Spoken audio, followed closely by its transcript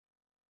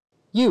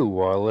You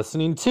are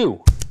listening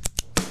to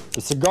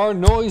the Cigar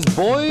Noise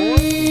Boys.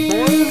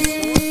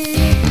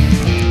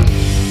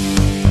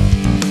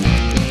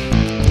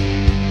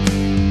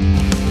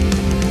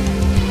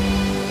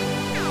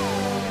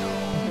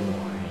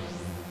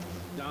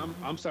 Dom,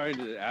 I'm sorry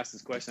to ask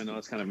this question. I know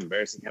it's kind of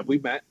embarrassing. Have we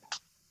met?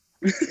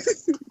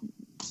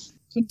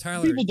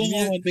 Tyler, People don't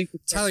know how to make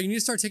Tyler, you need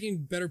to start taking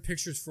better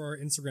pictures for our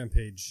Instagram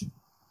page.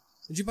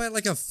 Did you buy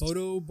like a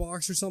photo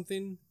box or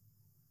something?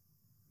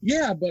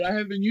 Yeah, but I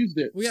haven't used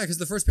it. Well, yeah, because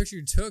the first picture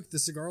you took, the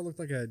cigar looked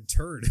like a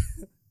turd.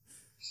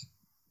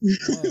 Which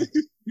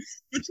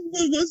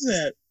one was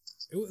that?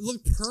 It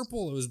looked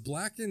purple. It was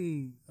black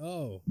and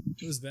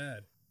it was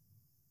bad.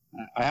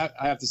 I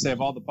have to say, of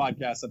all the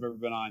podcasts I've ever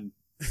been on,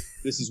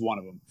 this is one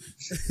of them.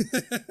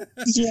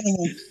 This is one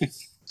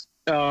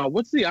of them.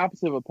 What's the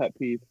opposite of a pet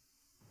peeve?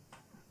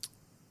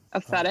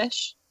 A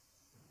fetish?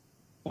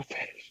 A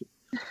fetish.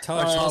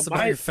 Tyler, tell us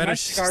about your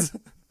fetish.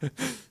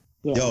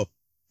 Yo,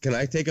 can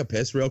I take a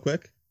piss real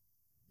quick?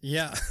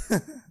 Yeah.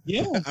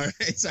 Yeah. All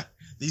right. So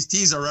these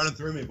teas are running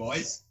through me,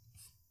 boys.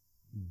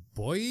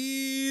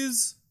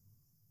 Boys.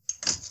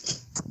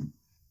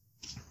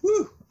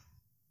 Woo.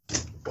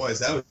 Boys,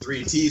 that was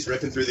 3 teas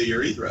ripping through the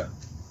urethra.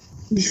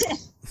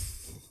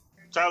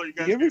 Tyler, you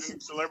guys You ever get any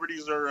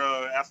celebrities or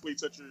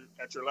athletes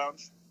at your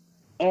lounge?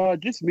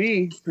 Just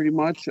me, pretty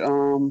much.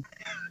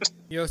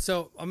 Yo,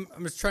 so I'm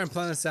just trying to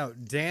plan this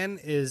out. Dan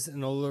is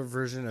an older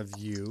version of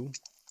you,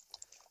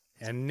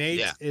 and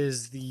Nate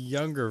is the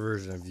younger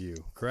version of you,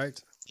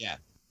 correct? Yeah.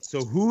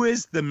 So who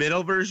is the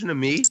middle version of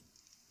me?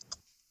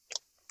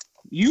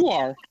 You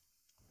are.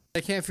 I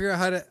can't figure out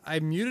how to... I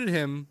muted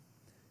him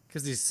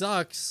because he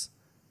sucks,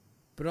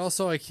 but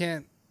also I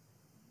can't...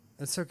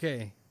 That's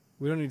okay.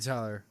 We don't need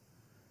Tyler.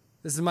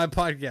 This is my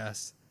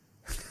podcast.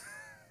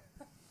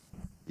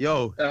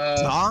 Yo,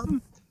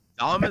 Tom?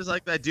 Tom is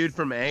like that dude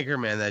from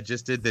Anchorman that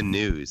just did the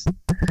news.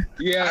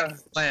 Yeah.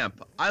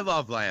 Lamp. I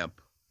love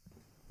Lamp.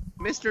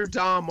 Mr.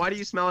 Dom, why do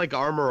you smell like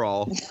Armor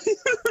All?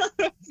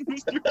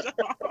 Mr.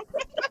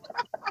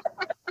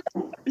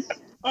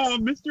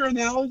 Dom. Mr.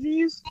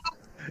 Analogies?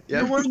 Yeah.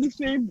 You're wearing the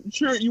same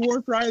shirt you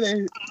wore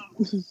Friday.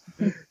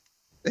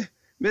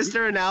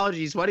 Mr.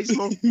 Analogies, why do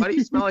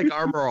you smell like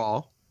Armor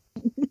All?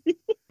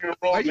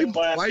 Why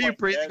are you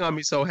breathing on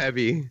me so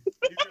heavy? He's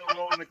gonna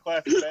roll in the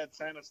class Bad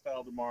Santa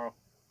style tomorrow.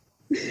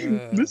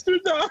 Mr.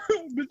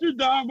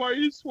 Dom, why are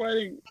you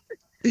sweating?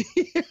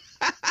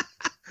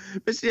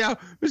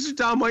 Mr.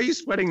 Dom, why are you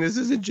sweating? This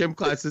isn't gym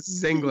class. This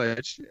is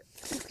English.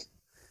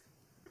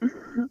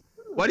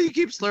 Why do you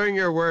keep slurring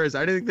your words?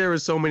 I didn't think there were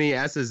so many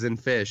S's in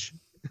fish.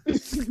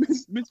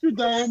 Mr.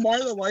 Dom, why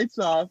are the lights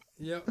off?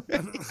 Yep.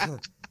 All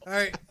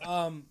right.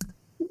 Hold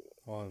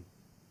on.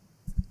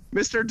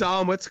 Mr.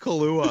 Dom, what's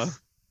Kahlua?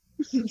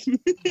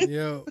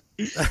 Yo.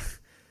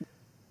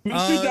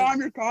 Mr.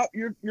 Dom,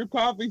 your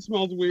coffee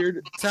smells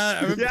weird.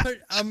 Tyler,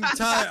 I'm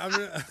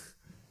gonna.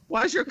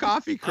 Why's your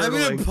coffee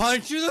curdling? I'm gonna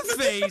punch you in the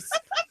face.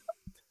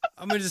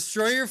 I'm gonna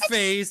destroy your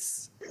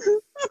face.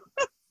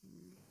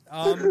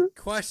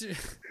 Question.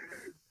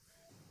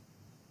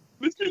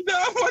 Mr.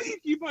 Dom, why do you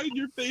keep hiding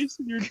your face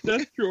in your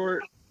desk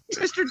drawer?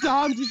 Mr.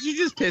 Dom, did you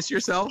just piss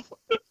yourself?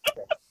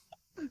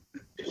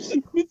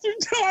 Mr.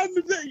 Dom,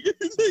 is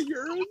that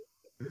urine?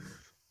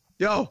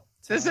 Yo,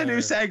 this is a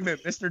new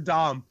segment, Mr.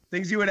 Dom.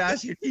 Things you would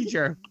ask your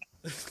teacher.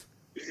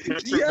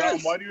 Mr. Dom,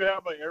 why do you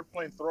have an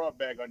airplane throw-up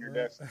bag on your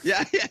desk?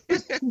 Yeah.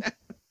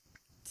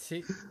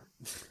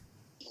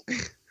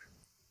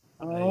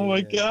 Oh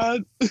my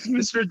God.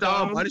 Mr.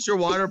 Dom, why does your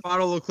water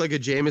bottle look like a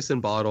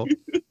Jameson bottle?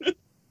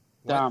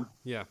 Dom.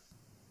 Yeah.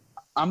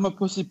 I'm a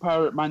pussy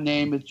pirate. My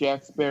name is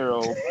Jack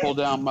Sparrow. Pull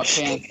down my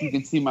pants. You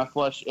can see my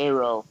flesh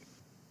arrow.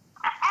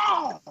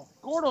 Ow!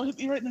 Gordo hit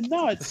me right in the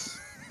nuts.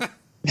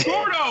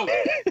 Gordo!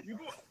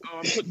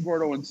 I'm putting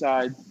Gordo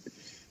inside.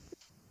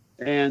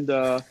 And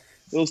it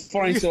was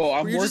funny. So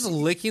I'm just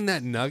licking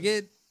that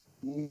nugget?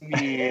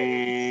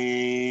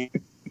 See,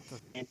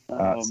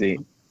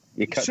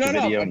 you cut the shut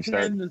video up, and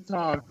start. I'm trying to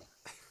talk.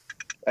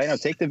 I know,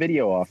 take the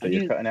video off that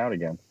you're cutting out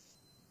again.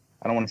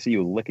 I don't want to see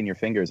you licking your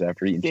fingers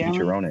after eating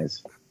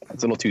chicharrones.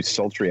 It's a little too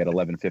sultry at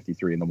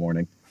 11:53 in the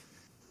morning.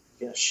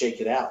 Yeah,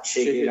 shake it out,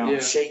 shake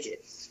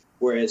it.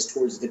 Whereas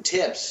towards the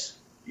tips,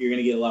 you're going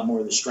to get a lot more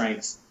of the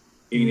strength.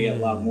 You're going to get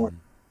a lot more.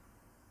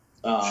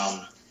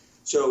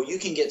 So you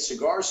can get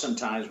cigars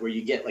sometimes where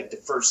you get like the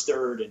first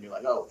third and you're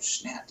like, oh,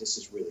 snap, this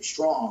is really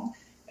strong.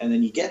 And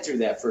then you get through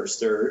that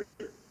first third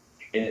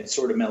and it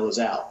sort of mellows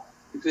out.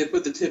 They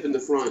put the tip in the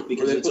front.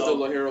 Because they it's put all,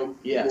 the Lajero.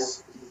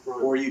 yes.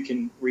 Or you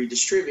can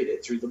redistribute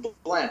it through the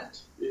blend.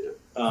 Yeah.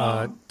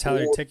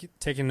 Tyler,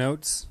 taking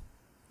notes.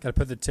 Got to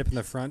put the tip in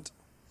the front.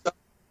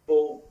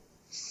 People,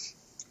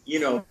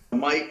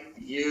 might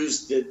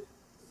use the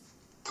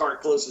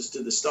part closest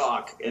to the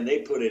stalk, and they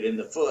put it in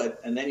the foot,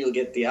 and then you'll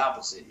get the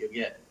opposite. You'll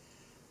get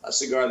a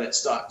cigar that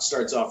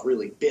starts off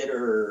really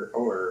bitter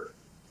or,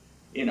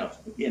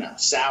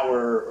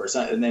 sour or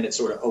something, and then it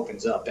sort of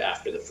opens up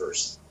after the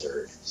first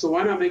third. So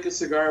why not make a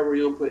cigar where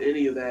you don't put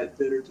any of that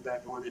bitter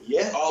tobacco in it?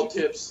 Yeah. All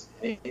tips.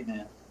 Hey,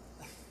 man.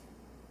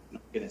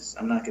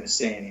 I'm not gonna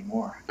say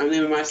anymore. I'm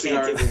naming my I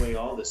cigar. can't give away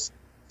all this.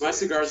 My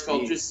cigar is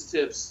called Just the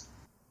Tips.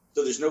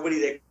 So there's nobody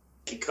that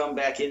can come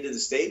back into the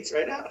States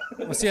right now?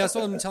 Well, see, that's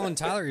what I'm telling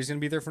Tyler. He's going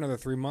to be there for another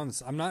 3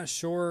 months. I'm not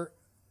sure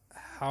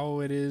how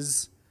it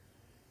is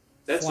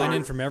flying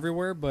in from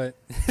everywhere, but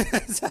you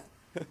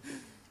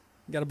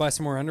got to buy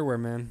some more underwear,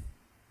 man.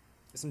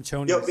 Get some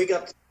chonies. Yo,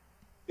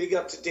 big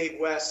up to Dave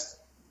West.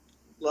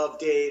 Love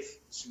Dave.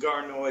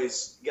 Cigar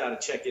Noise.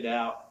 Got to check it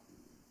out.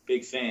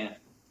 Big fan.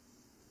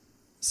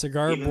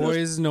 Cigar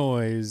Boys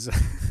Noise.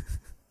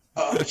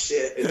 Oh,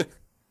 shit.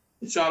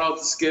 Shout out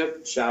to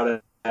Skip.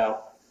 Shout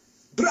out.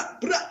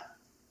 Brah,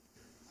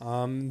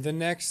 brah. The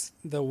next,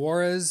 the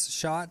Juarez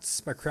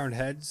Shots by Crowned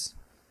Heads.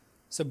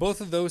 So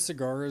both of those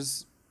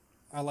cigars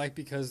I like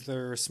because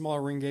they're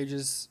smaller ring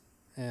gauges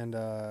and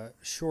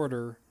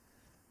shorter.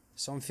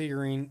 So I'm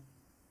figuring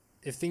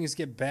if things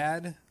get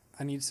bad,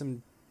 I need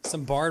some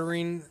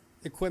bartering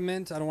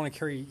equipment. I don't want to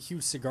carry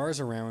huge cigars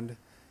around.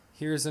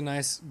 Here's a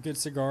nice, good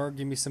cigar.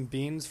 Give me some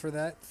beans for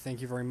that.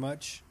 Thank you very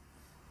much.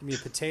 Give me a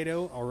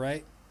potato. All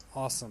right.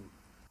 Awesome.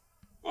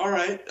 All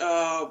right.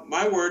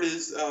 My word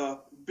is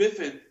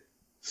biffin.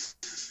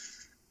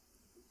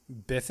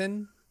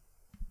 Biffin?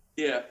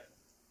 Yeah.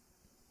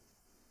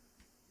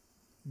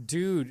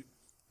 Dude,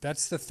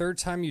 that's the third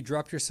time you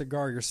dropped your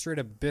cigar. You're straight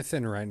up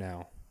biffin right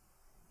now.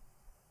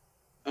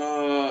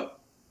 Not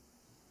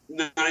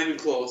even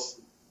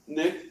close.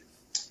 Nick?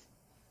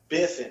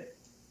 Biffin.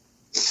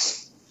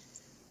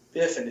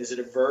 Biffin, is it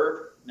a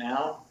verb,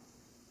 noun?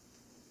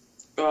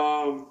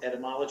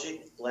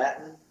 Etymology,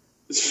 Latin?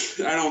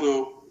 I don't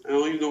know. I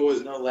don't even know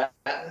what. No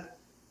Latin?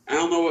 I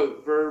don't know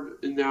what verb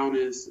and noun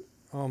is.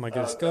 Oh my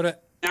goodness. Go to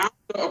Noun,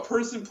 a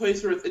person,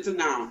 place, or it's a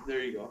noun.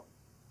 There you go.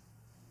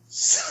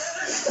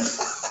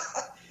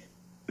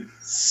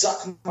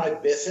 Suck my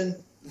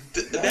biffin?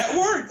 That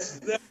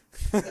works.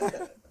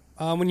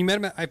 when you met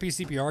him at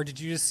IPCPR, did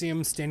you just see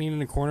him standing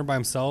in a corner by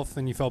himself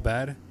and you felt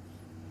bad?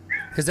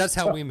 Because that's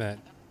how we met.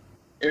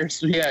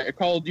 Yeah,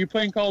 you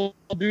playing Call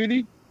of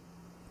Duty?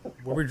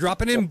 Were we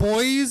dropping in,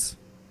 boys?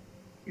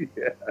 Yeah.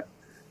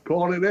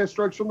 Calling in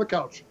airstrikes from the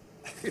couch.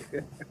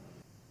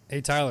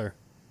 Hey, Tyler.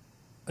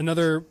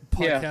 Another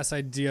podcast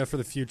idea for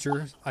the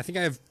future. I think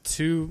I have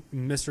 2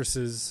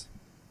 mistresses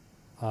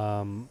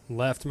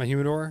left in my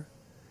humidor.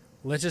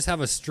 Let's just have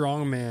a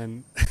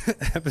strongman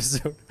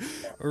episode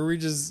where we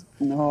just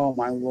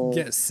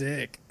get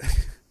sick.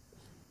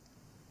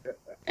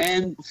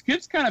 And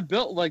Skip's kind of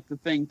built like the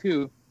thing,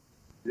 too.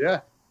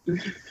 Yeah.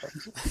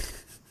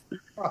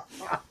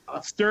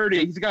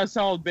 Sturdy. He's got a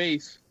solid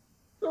base.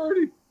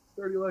 Sturdy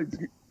legs.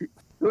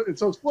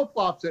 It's those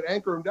flip-flops that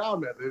anchor him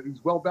down, man.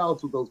 He's well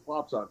balanced with those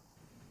flops on.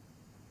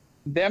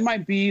 That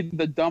might be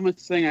the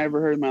dumbest thing I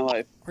ever heard in my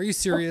life. Are you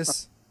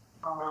serious?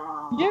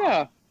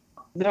 Yeah.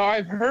 No,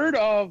 I've heard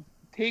of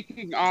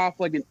taking off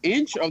like an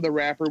inch of the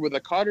wrapper with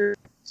a cutter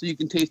so you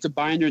can taste the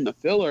binder and the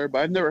filler, but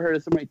I've never heard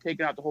of somebody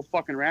taking out the whole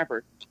fucking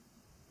wrapper.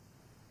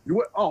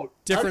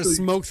 Different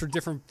smokes for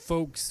different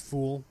folks,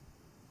 fool.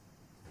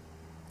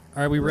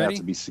 All right, we ready? It has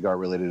to be cigar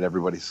related.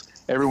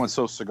 Everyone's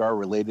so cigar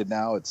related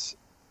now. It's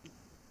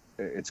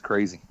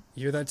crazy.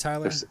 You hear that,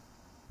 Tyler? It's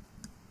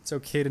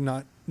okay to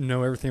not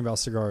know everything about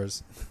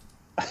cigars.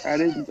 I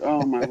didn't.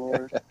 Oh my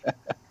lord!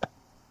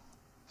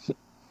 I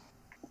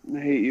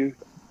hate you.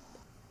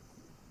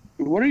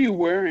 What are you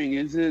wearing?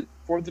 Is it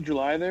 4th of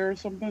July there or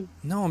something?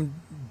 No, I'm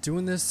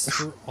doing this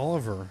for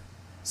Oliver.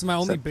 This is my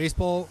only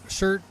baseball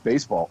shirt.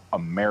 Baseball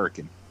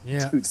American.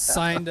 Yeah, Dude.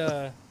 signed.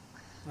 I'm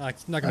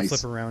not gonna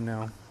flip around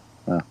now.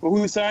 Well,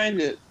 who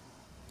signed it?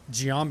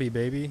 Giambi,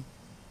 baby.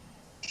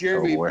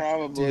 Jeremy,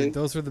 probably. Dude,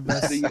 those were the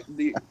best.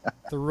 the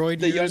Royd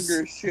the years.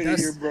 Younger shit of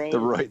your bro.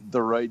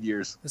 The Royd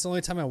years. That's the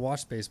only time I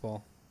watched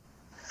baseball.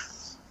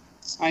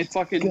 I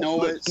fucking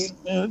know it.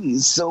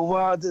 It's so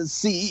hard to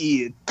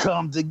see it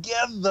come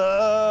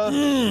together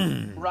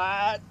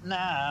right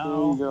now. There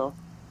you go.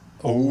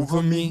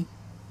 Over me.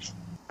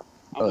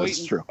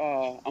 That's true.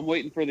 I'm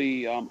waiting for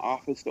the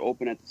office to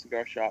open at the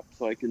cigar shop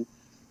so I can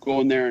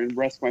go in there and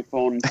rest my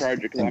phone and charge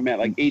it because I'm at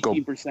like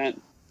 18%.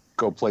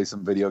 Go play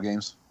some video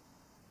games.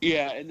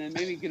 Yeah, and then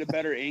maybe get a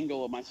better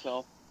angle of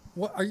myself.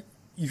 What are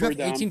you have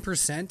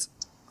 18%,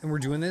 and we're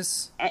doing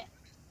this?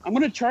 I'm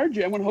gonna charge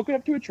it. I'm gonna hook it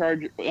up to a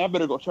charger. I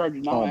better go charge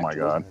it now. Oh my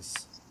god!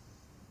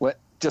 What?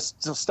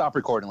 Just stop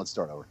recording. Let's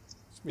start over.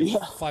 It's a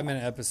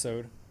 5-minute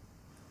episode.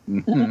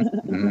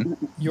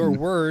 Your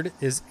word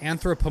is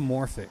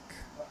anthropomorphic.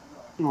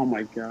 Oh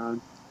my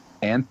god.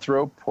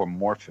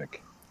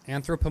 Anthropomorphic.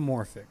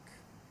 Anthropomorphic.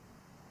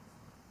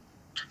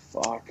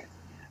 Fuck.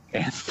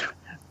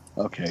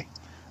 Okay.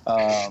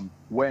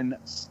 When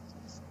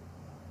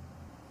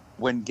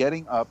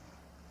getting up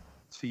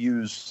to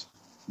use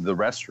the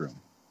restroom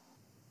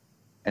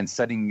and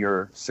setting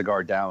your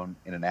cigar down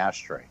in an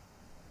ashtray,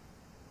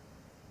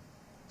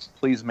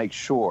 please make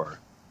sure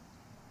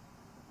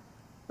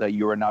that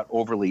you are not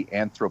overly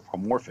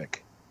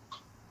anthropomorphic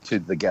to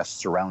the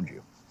guests around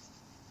you.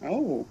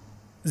 Oh.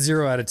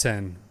 0 out of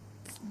 10.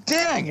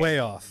 Dang! Way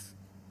off.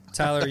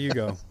 Tyler, you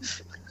go.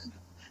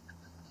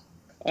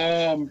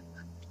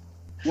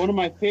 One of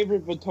my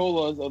favorite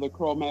Vitolas of the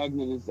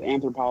Cro-Magnon is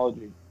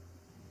Anthropology.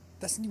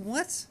 That's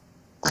what? Is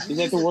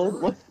that the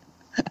word?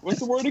 What's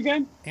the word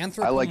again?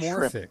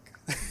 Anthropomorphic.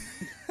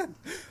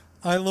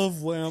 I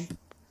love lamp.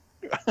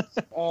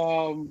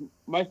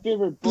 My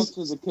favorite books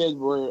as a kid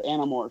were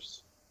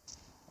Animorphs.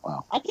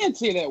 Wow. I can't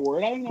say that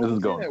word. I don't know. This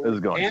is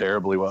going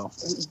terribly well.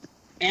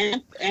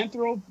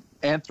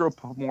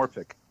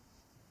 Anthropomorphic.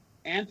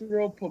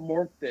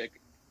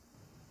 Anthropomorphic.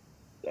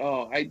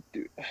 Oh, I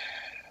do.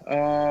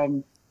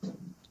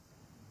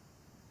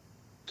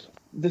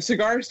 The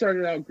cigar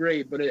started out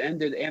great, but it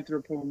ended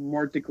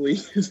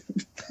anthropomorphically.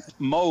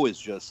 Mo's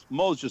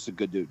just a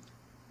good dude.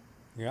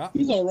 Yeah.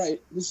 He's all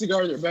right. The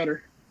cigars are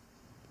better.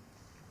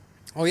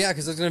 Oh yeah,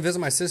 because I was gonna visit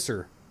my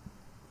sister.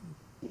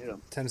 Yeah.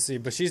 Tennessee,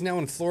 but she's now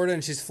in Florida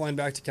and she's flying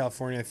back to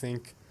California, I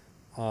think,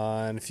 in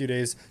a few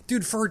days.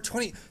 Dude, for her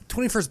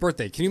 21st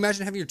birthday, can you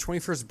imagine having your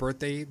 21st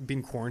birthday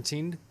being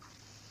quarantined?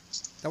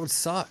 That would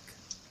suck.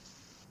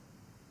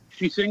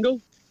 She's single?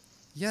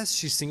 Yes,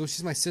 she's single.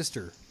 She's my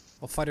sister.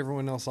 I'll fight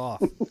everyone else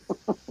off.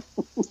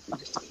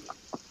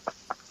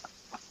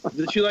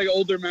 Does she like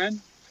older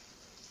men?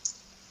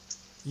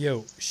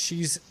 Yo,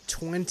 she's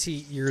 20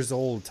 years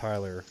old,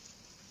 Tyler.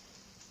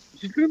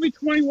 She's gonna be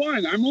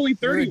 21. I'm only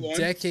 31.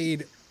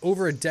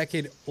 Over a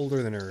decade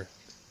older than her.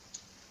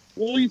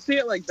 Well, you say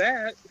it like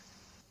that.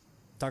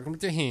 Talking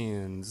with your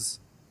hands.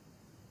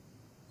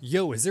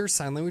 Yo, is there a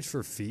sign language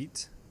for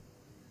feet?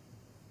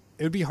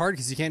 It would be hard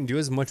because you can't do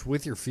as much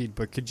with your feet,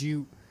 but could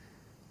you,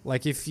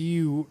 like if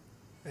you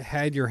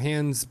had your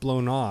hands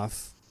blown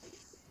off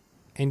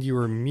and you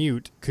were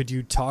mute, could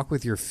you talk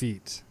with your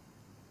feet?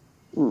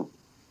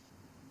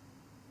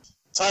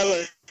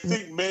 Tyler, I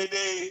think May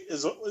Day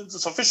is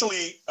it's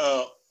officially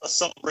a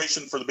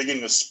celebration for the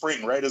beginning of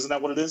spring, right? Isn't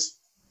that what it is?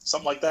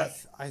 Something like that?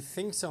 I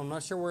think so. I'm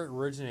not sure where it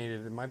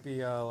originated. It might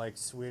be like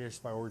Swedish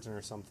by origin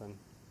or something.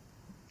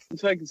 It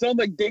sounds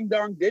like Ding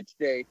Dong Ditch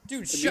Day.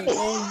 Dude, shut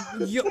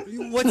up.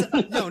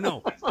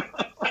 No.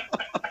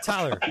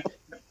 Tyler.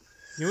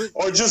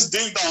 Or just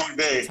Ding Dong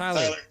Day.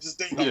 Tyler, just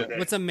Ding Dong Day.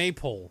 What's a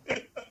maypole?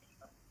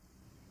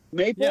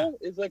 Maple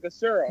is like a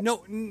syrup.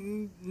 No.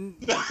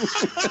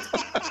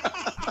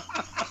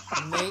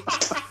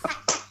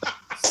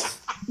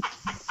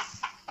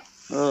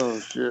 Oh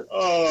shit!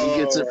 Oh.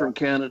 He gets it from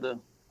Canada.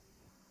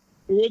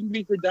 It wouldn't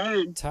be for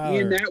Dom. Tyler. Me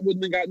and Nat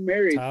wouldn't have gotten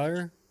married.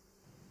 Tyler?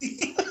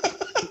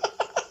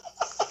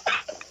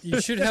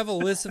 You should have a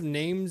list of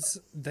names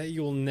that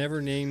you will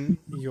never name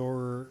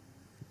your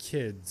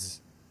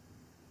kids.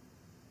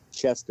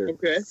 Chester.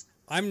 Okay.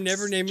 I'm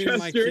never naming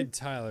my kid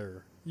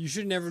Tyler. You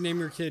should never name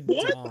your kid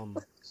Tom.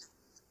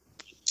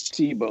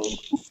 T-Bone.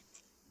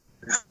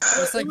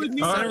 That's like a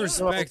sign of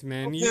respect,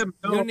 man. You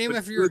name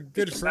after your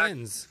good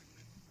friends.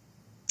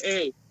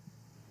 Hey,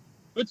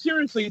 but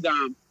seriously,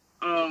 Dom,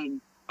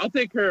 I'll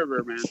take care of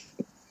her, man.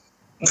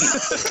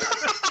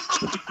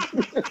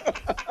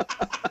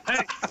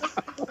 Hey,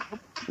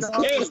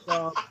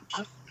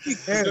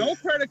 no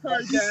credit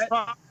card debt,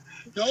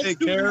 no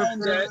student loan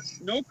debt,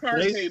 no car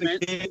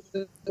payment.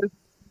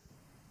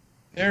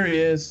 There he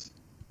is.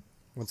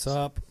 What's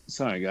up?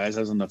 Sorry, guys.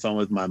 I was on the phone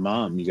with my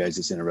mom. You guys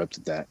just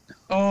interrupted that.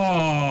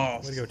 Oh.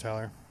 Way to go,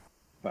 Tyler.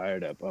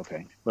 Fired up.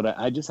 Okay. But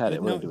I just had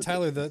it. No,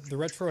 Tyler, the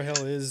retro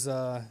hill is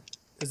a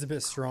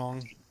bit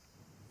strong,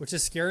 which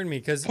is scaring me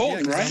because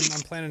right?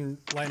 I'm planning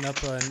to lighten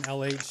up an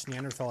LH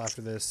Neanderthal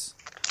after this.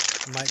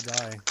 I might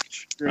die.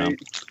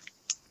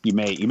 You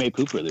may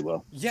poop really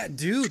well. Yeah,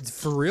 dude,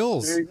 for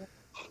reals.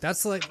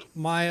 That's like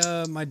my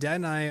dad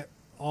and I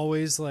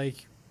always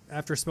like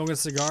after smoking a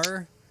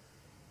cigar,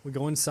 we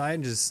go inside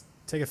and just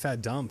take a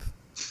fat dump.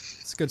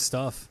 It's good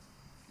stuff.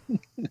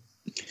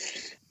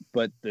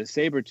 But the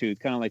saber tooth,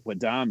 kind of like what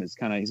Dom is,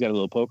 he's got a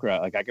little poker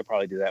out. Like I could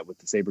probably do that with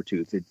the saber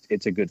tooth.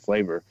 It's a good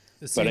flavor.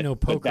 This ain't no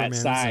poker, man.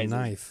 It's a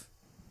knife.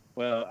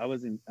 Well, I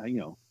wasn't. I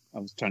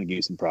was trying to give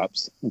you some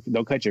props.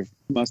 Don't cut your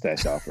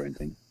mustache off or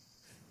anything.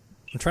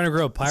 I'm trying to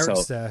grow a pirate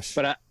stash.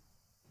 But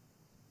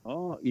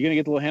you're gonna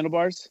get the little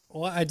handlebars?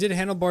 Well, I did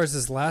handlebars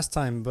this last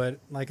time, but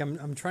like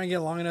I'm trying to get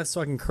long enough so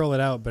I can curl it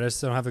out, but I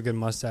still don't have a good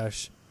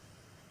mustache.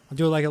 I'll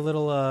do like a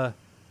little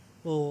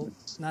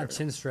not a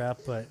chin strap,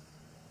 but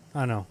I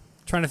don't know.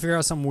 Trying to figure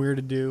out something weird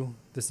to do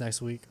this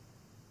next week.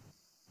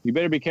 You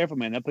better be careful,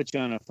 man. They'll put you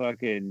on a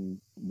fucking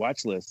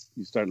watch list.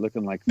 You start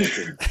looking like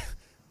fucking.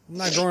 I'm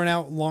not growing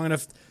out long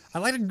enough. I'd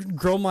like to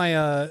grow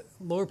my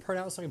lower part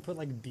out so I can put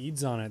like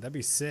beads on it. That'd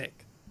be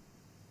sick.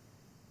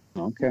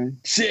 Okay.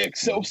 Sick,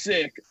 so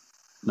sick.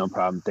 No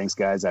problem. Thanks,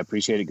 guys. I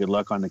appreciate it. Good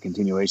luck on the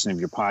continuation of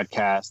your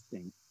podcast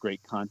and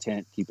great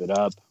content. Keep it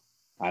up.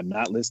 I'm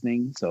not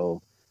listening,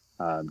 so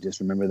just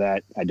remember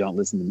that. I don't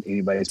listen to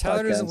anybody's podcast.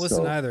 Tyler doesn't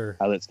listen either.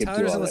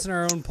 Tyler doesn't listen to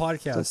our own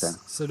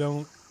podcast, so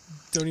don't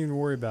even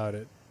worry about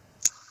it.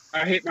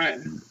 I hate my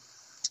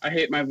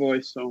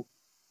voice, so.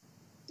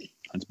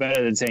 It's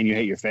better than saying you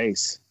hate your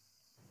face.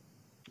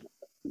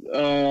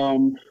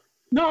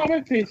 No,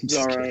 my face is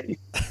all right.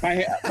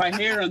 My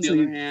hair, on the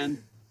other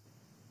hand.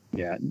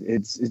 Yeah,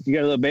 it's you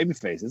got a little baby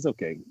face. It's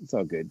okay. It's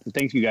all good. But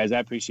thank you guys. I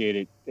appreciate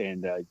it,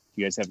 and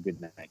you guys have a good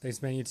night.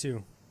 Thanks, man. You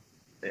too.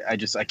 I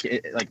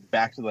can't, like,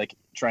 back to like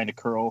trying to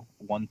curl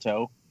one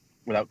toe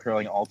without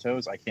curling all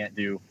toes. I can't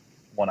do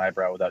one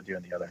eyebrow without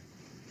doing the other.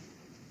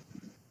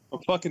 I'm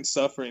fucking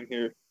suffering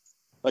here.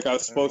 Like, I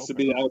was supposed to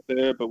be out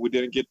there, but we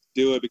didn't get to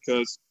do it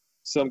because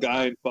some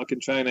guy in fucking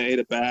China ate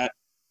a bat.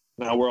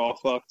 Now we're all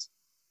fucked.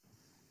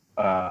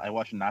 I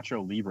watched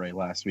Nacho Libre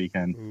last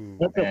weekend. And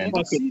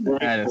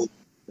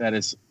that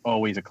is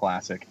always a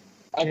classic.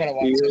 I gotta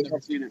watch it. I've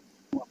never seen it.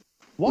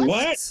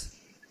 What?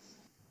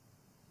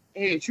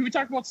 Hey, should we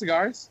talk about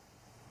cigars?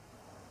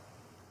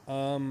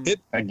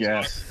 I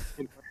guess.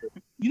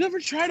 You never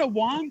tried a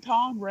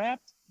wonton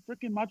wrapped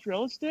freaking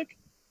mozzarella stick?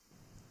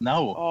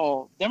 No.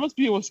 Oh, that must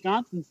be a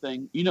Wisconsin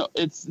thing. You know,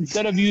 it's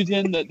instead of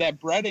using that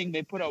breading,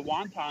 they put a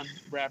wonton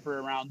wrapper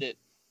around it,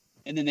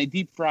 and then they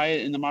deep fry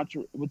it in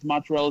with the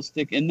mozzarella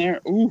stick in there.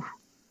 Ooh,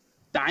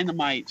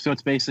 dynamite! So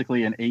it's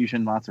basically an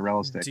Asian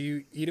mozzarella stick. Do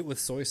you eat it with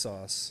soy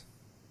sauce?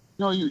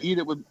 No, you eat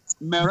it with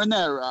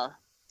marinara,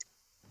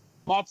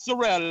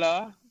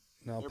 mozzarella.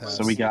 No, pass.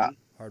 So we got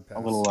Hard pass.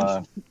 a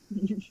little.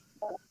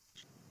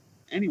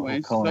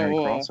 Anyway, culinary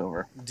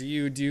crossover. Do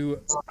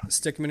you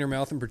stick them in your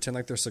mouth and pretend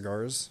like they're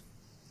cigars?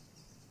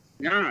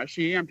 Yeah,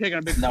 see, I'm taking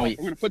a big. No, I'm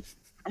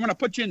gonna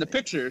put you in the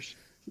pictures.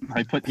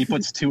 He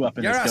puts two up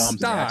in You're his a gums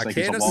star, and acts like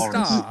he's kid, a a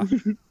walrus.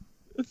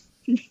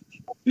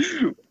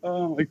 star.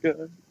 Oh my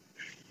god.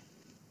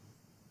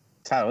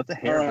 Tyler, let the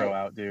hair All right. grow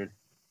out, dude.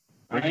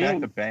 Bring I back am.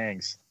 the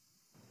bangs.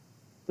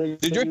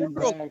 Did your hair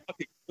grow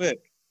fucking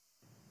quick?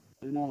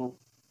 I know.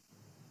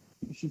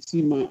 You should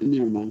see my.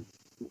 Never mind.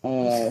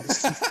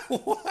 That's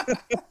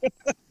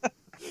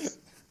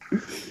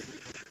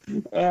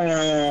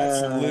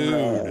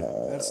lewd.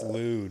 That's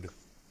lewd.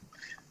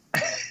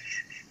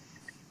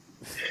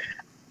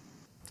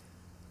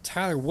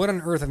 Tyler, what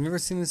on earth? I've never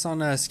seen this on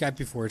Skype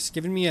before. It's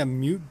giving me a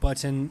mute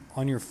button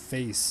on your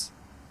face.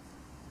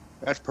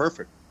 That's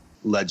perfect.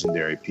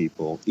 Legendary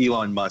people.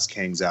 Elon Musk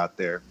hangs out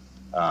there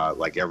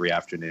like every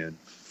afternoon.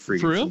 For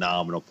real?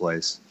 Phenomenal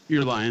place.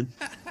 You're lying.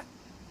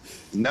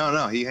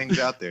 No, he hangs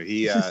out there.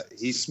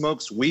 He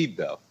smokes weed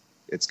though.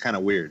 It's kind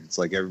of weird. It's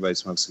like everybody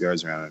smokes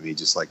cigars around him. He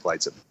just like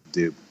lights up a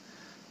doob.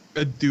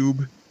 A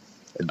doob.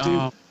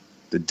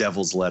 The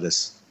devil's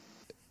lettuce.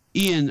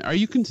 Ian, are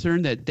you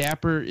concerned that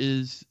Dapper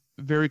is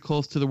very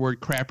close to the word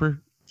crapper?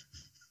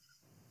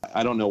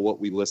 I don't know what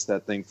we list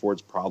that thing for.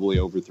 It's probably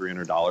over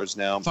 $300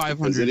 now. $500.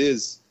 Because it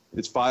is.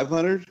 It's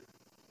 $500.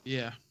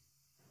 Yeah.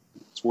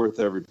 It's worth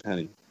every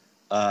penny.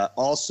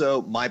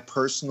 Also, my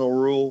personal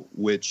rule,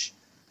 which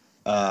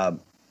I've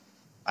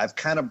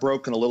kind of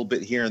broken a little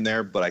bit here and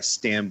there, but I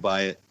stand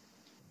by it.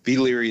 Be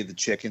leery of the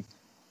chicken.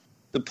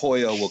 The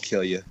pollo will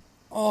kill you.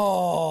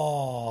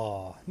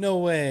 Oh, no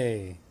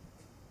way.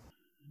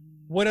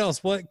 What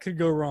else? What could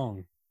go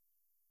wrong?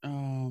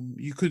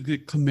 You could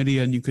get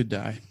chlamydia and you could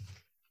die.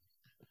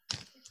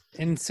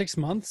 In 6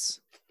 months?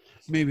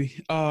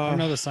 Maybe. I don't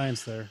know the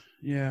science there.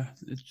 Yeah,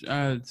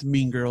 it's a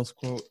Mean Girls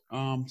quote.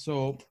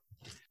 So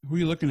who are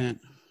you looking at?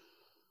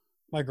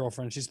 My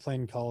girlfriend. She's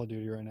playing Call of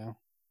Duty right now.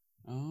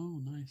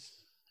 Oh,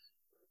 nice.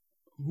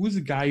 Who's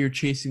the guy you're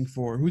chasing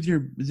for?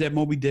 Is that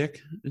Moby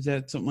Dick? Is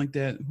that something like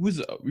that?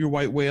 Who's your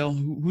white whale?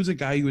 Who's a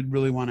guy you would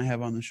really want to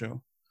have on the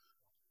show?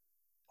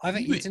 I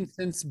haven't eaten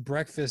since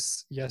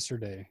breakfast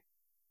yesterday.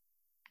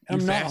 You're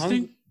I'm not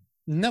fasting?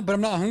 No, but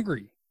I'm not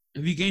hungry.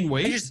 Have you gained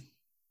weight?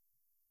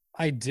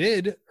 I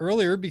did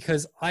earlier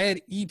because I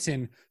had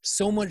eaten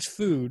so much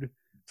food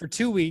for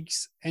 2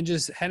 weeks and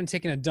just hadn't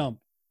taken a dump.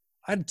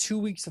 I had 2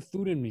 weeks of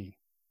food in me.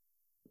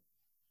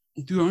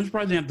 Dude, I'm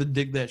surprised they have to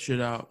dig that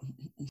shit out.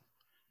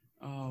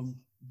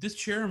 This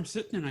chair I'm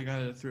sitting in, I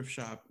got at a thrift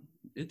shop.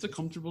 It's a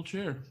comfortable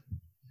chair.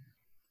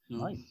 So.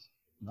 Nice.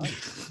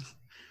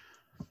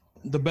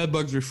 The bed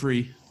bugs are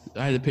free.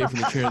 I had to pay for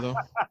the chair though.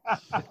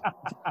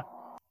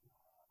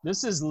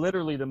 This is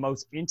literally the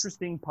most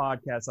interesting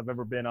podcast I've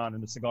ever been on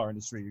in the cigar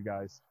industry, you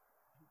guys.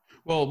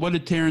 Well, what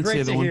did Terrence Great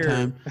say to the one hear.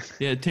 time?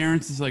 Yeah,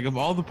 Terrence is like, of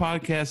all the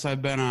podcasts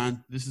I've been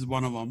on, this is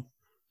one of them.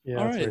 Yeah,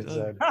 all that's right. what he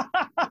said.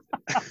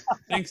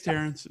 Thanks,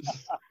 Terrence.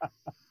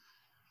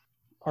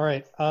 All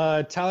right.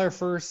 Tyler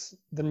first,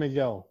 then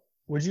Miguel.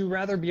 Would you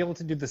rather be able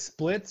to do the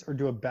splits or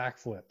do a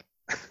backflip?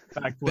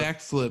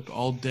 Backflip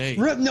all day.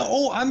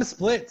 No, I'm a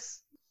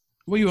splits.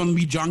 What, you want to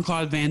be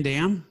Jean-Claude Van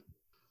Damme?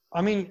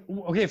 I mean,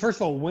 okay, first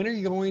of all, when are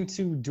you going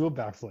to do a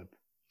backflip?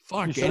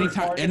 Fuck, You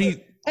anytime, sure?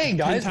 any. Hey,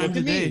 guys, 10 look times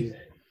at a day. me.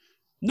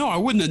 No, I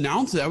wouldn't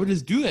announce it. I would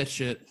just do that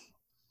shit.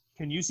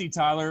 Can you see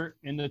Tyler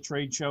in the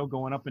trade show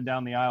going up and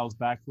down the aisles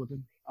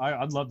backflipping?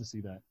 I'd love to see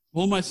that.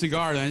 Hold my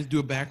cigar and I just do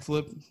a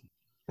backflip.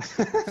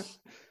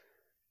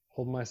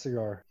 Hold my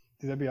cigar.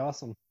 Dude, that'd be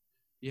awesome.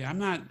 Yeah,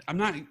 I'm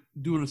not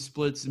doing a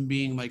splits and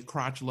being like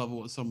crotch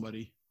level with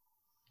somebody.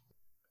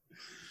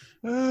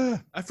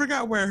 I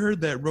forgot where I heard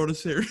that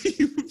Rotisserie.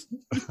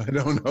 I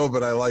don't know,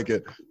 but I like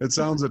it. It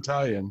sounds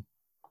Italian,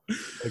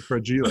 like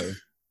fragile.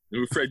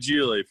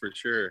 Fragile for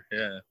sure.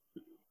 Yeah.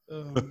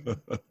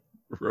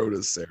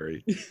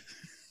 Rotisserie.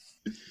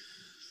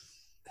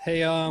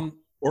 Hey,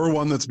 or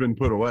one that's been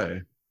put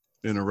away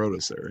in a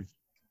rotisserie.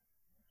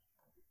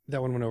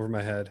 that one went over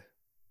my head.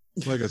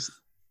 Like a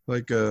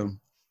like a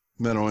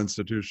mental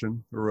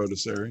institution, a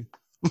Rhotisserie.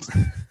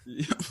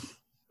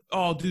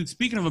 Oh, dude!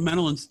 Speaking of a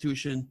mental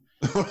institution,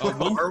 Speaking of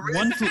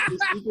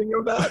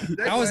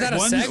that, How is that a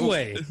One-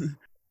 segue?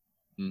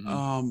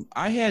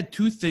 I had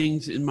two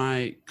things in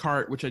my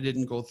cart which I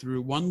didn't go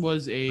through. One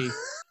was a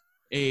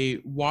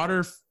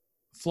water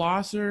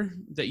flosser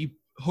that you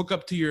hook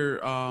up to your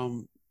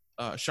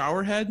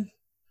shower head,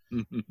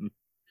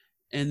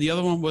 and the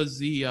other one was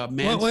the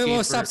Manscaped.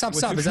 Wait, stop.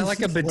 Is that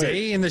like a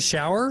bidet in the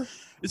shower?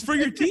 It's for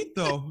your teeth,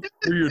 though.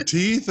 For your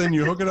teeth, and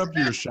you hook it up to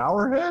your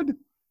shower head?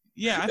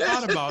 Yeah, I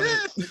thought about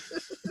it.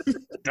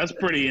 That's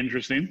pretty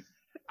interesting.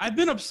 I've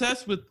been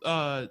obsessed with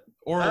oral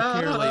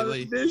care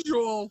lately.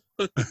 Visual.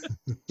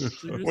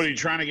 What are you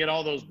trying to get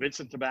all those bits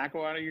of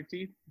tobacco out of your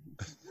teeth?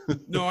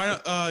 No, I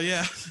don't.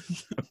 Yeah.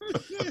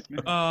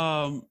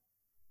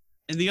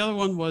 And the other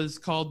one was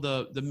called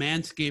the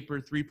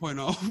Manscaper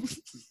 3.0.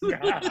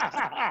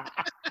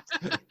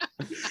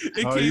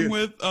 It came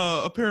with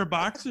a pair of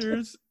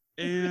boxers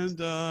and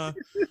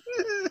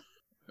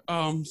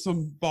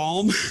some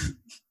balm.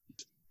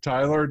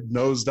 Tyler,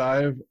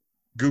 Nosedive,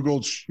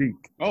 Googled Chic.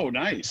 Oh,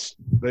 nice.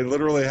 They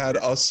literally had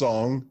a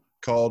song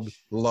called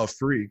La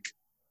Freak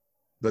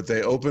that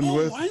they opened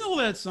with. I know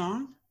that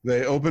song.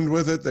 They opened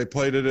with it. They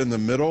played it in the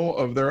middle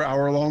of their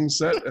hour-long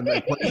set, and they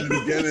played it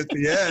again at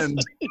the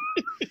end.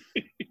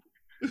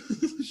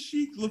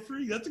 Chic La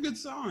Freak. That's a good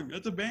song.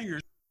 That's a banger.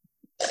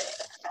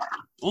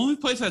 Only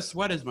place I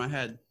sweat is my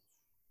head.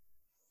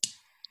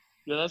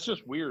 Yeah, that's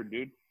just weird,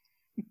 dude.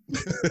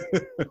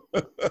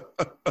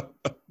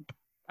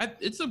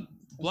 It's a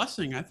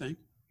blessing, I think.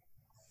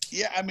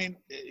 Yeah, I mean,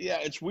 yeah,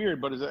 it's weird,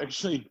 but it's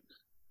actually,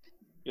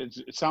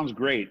 it sounds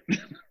great.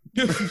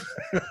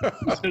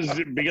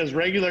 Because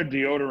regular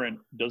deodorant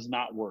does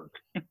not work.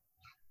 I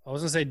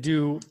was gonna say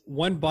do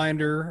one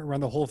binder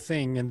around the whole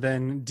thing, and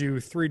then do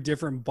 3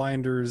 different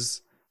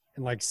binders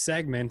in like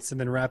segments,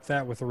 and then wrap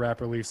that with a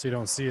wrapper leaf so you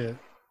don't see it.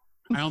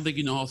 I don't think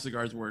you know how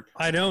cigars work.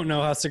 I don't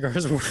know how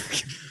cigars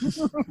work.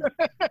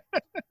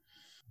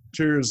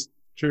 Cheers,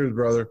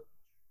 brother.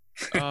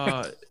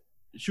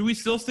 Should we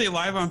still stay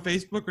live on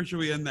Facebook, or should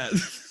we end that?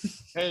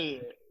 Hey.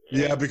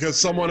 Yeah, because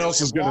someone else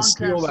is going to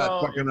steal that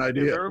fucking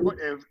idea.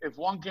 If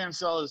Juan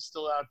Cancel is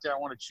still out there, I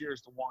want to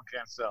cheers to Juan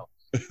Cancel.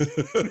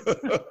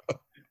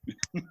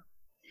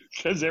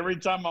 Because every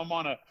time I'm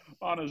on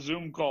a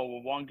Zoom call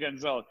with Juan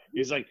Cancel,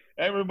 he's like,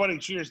 "Everybody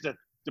cheers to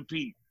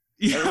Pete.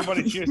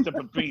 Everybody cheers to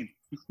Pepin."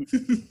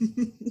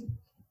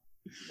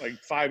 Like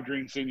 5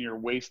 drinks in, you're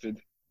wasted.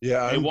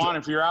 Yeah. Hey, Juan,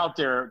 if you're out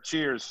there,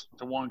 cheers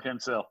to Juan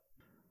Cancel.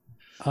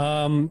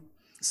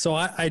 So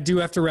I do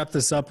have to wrap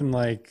this up in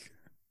like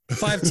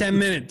 5-10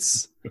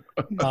 minutes.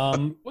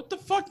 What the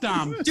fuck,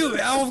 Dom? Dude,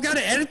 I've got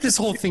to edit this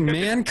whole thing,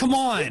 man. Come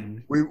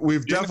on.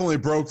 We've definitely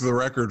broke the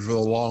record for the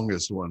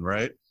longest one,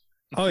 right?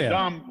 Oh yeah.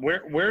 Dom,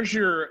 where's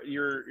your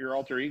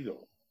alter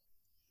ego?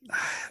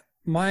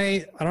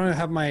 I don't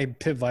have my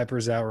Pit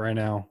Vipers out right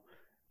now.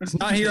 It's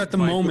not here at the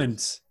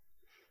moment.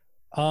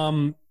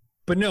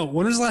 But no,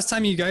 when was the last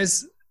time you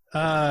guys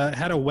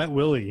had a wet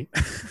willy?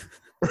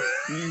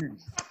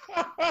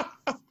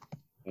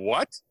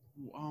 What?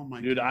 Oh my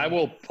dude, God. I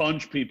will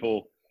punch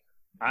people.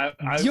 I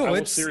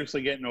will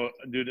seriously get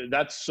dude.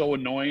 That's so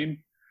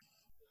annoying.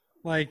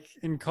 Like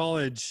in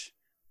college,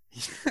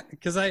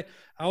 because I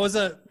was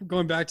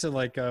going back to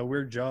like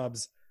weird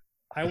jobs.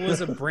 I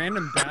was a brand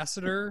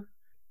ambassador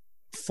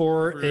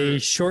for a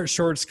short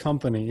shorts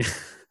company.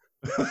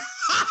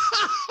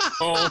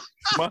 Oh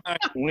my!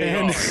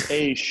 Wait,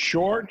 a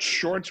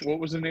shorts. What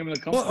was the name of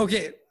the company? Well,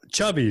 okay,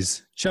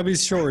 Chubby's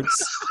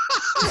shorts.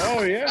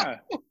 Oh yeah,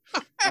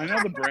 I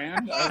know the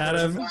brand. Out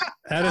of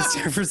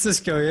San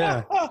Francisco,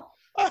 yeah.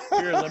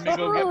 Here, let me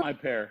go get my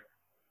pair.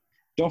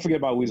 Don't forget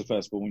about Weasel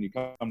Fest, but when you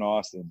come to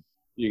Austin,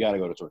 you got to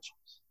go to Torch.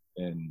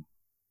 And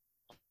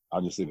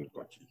I'll just leave it at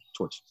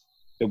Torch.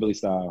 Hillbilly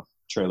style,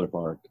 trailer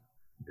park.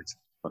 It's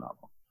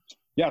phenomenal.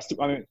 Yes,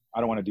 I mean, I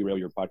don't want to derail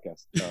your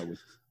podcast with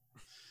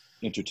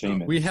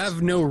entertainment. We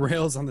have no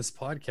rails on this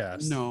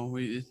podcast. No,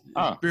 it's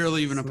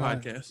barely even a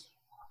podcast.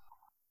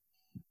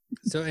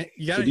 So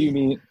you got to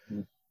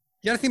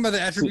think about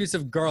the attributes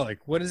of garlic.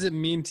 What does it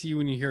mean to you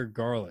when you hear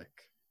garlic?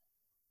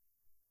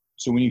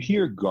 So when you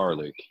hear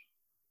garlic,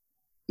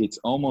 it's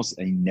almost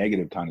a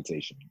negative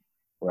connotation,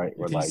 right?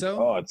 You think so?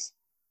 Oh, it's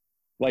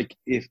like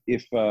if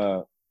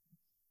I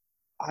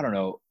don't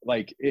know,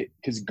 like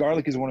because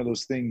garlic is one of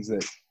those things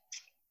that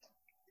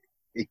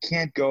it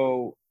can't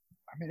go.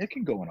 I mean, it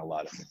can go in a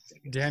lot of things.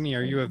 Danny,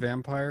 are you a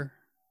vampire?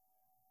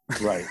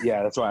 Right.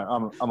 Yeah, that's why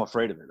I'm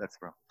afraid of it. That's the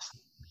problem.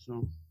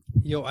 So,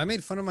 yo, I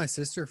made fun of my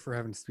sister for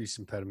having speech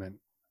impediment.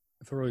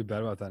 I feel really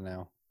bad about that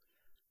now.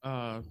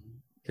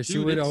 Because she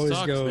would always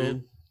go.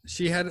 Man.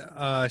 She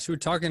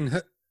would talk in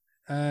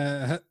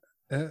so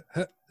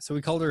we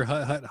called her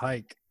hut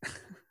hike.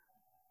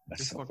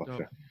 That's so fucked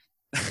up.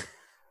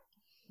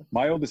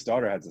 My oldest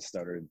daughter has a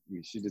stutter.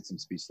 She did some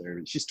speech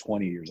therapy. She's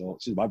 20 years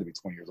old. She's about to be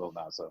 20 years old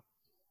now. So,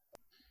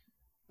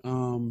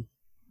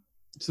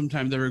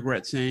 sometimes I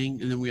regret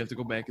saying, and then we have to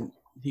go back and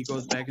he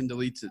goes back and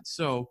deletes it.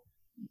 So,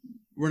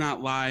 we're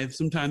not live.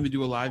 Sometimes we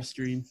do a live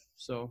stream.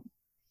 So,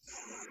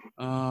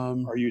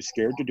 Are you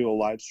scared to do a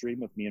live stream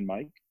with me and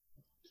Mike?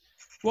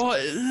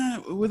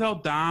 Well,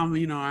 without Dom,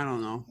 I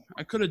don't know.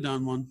 I could have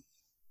done one.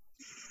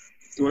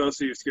 What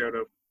else are you scared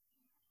of?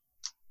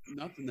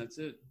 Nothing. That's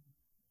it.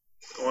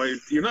 Oh,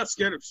 you're not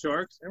scared of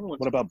sharks?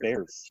 What about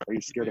bears? Are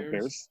you scared of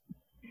bears?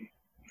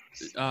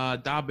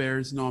 Da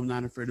bears. No, I'm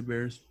not afraid of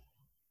bears.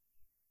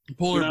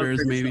 Polar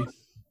bears, maybe.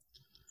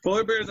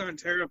 Polar bears aren't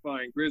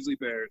terrifying. Grizzly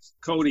bears,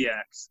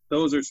 Kodiaks,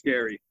 those are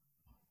scary.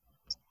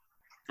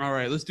 All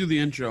right, let's do the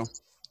intro.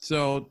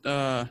 So,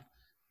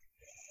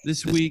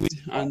 this week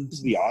on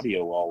the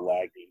audio all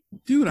laggy.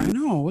 Dude, I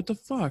know. What the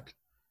fuck?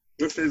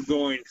 This is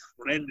going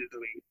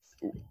splendidly.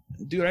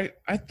 Dude,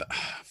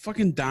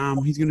 fucking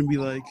Dom. He's gonna be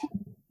like.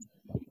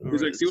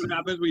 He's like, see what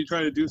happens when you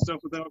try to do stuff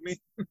without me?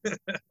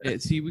 Yeah,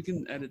 see, we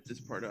can edit this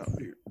part out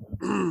here.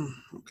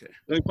 Okay.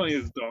 I think funny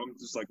is Dom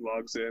just like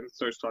logs in,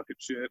 starts talking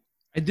shit.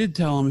 I did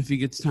tell him if he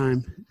gets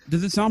time.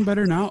 Does it sound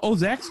better now? Oh,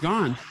 Zach's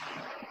gone.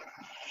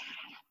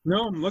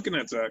 No, I'm looking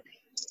at Zach.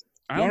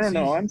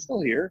 No, I'm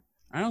still here.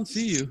 I don't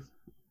see you.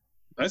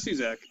 I see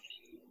Zach.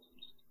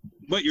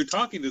 But you're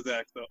talking to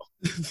Zach, though.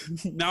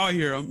 Now I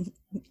hear him.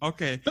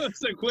 Okay.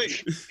 It's like,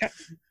 wait.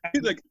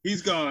 He's like,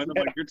 he's gone.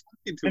 I'm like, you're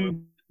talking to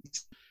him.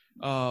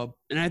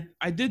 And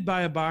I did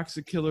buy a box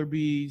of Killer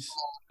Bees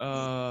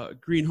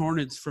Green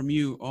Hornets from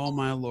you. Oh,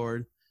 my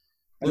Lord.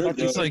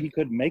 It's like you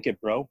couldn't make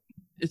it, bro.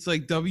 It's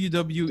like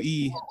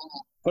WWE.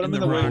 Put him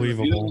in the ring.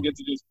 He doesn't get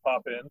to just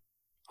pop in.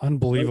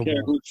 Unbelievable. I don't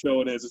care whose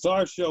show it is. It's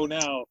our show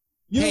now.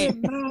 Hey,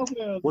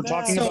 we're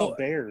talking about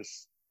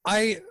bears.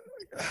 I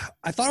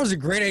thought it was a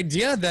great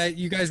idea that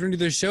you guys were going to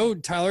do the show,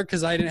 Tyler,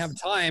 because I didn't have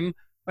time.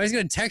 I just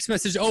got a text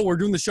message, oh, we're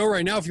doing the show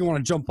right now if you want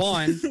to jump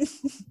on.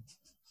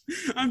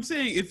 I'm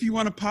saying if you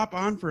want to pop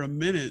on for a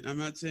minute. I'm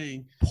not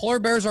saying. Polar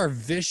bears are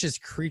vicious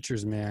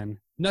creatures, man.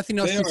 Nothing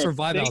else can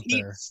survive out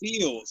there.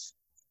 Seals.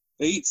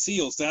 They eat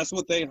seals. That's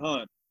what they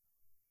hunt.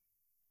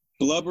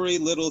 Blubbery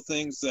little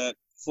things that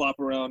flop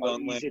around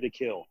on land. Easy to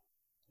kill.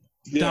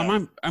 Yeah.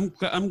 Dom,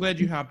 I'm glad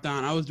you hopped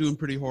on. I was doing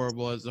pretty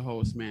horrible as the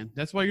host, man.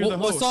 That's why you're the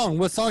host.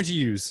 What song did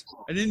you use?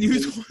 I didn't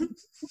use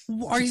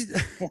one.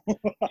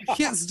 You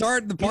can't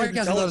start the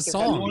podcast without a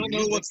song. You want to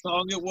know what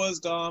song it was,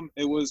 Dom?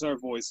 It was our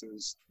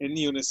voices in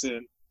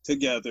unison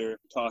together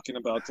talking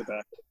about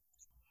tobacco.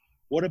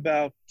 What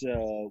about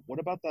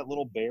that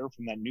little bear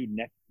from that new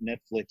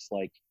Netflix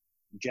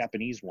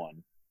Japanese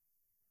one?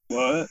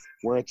 What?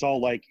 Where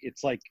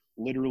it's like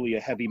literally a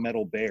heavy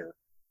metal bear.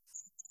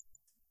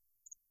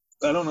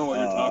 I don't know what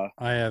you're talking.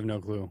 I have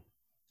no clue.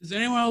 Does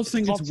anyone else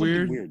think it's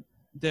weird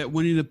that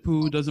Winnie the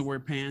Pooh doesn't wear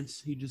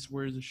pants? He just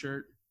wears a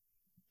shirt.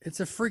 It's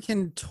a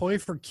freaking toy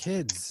for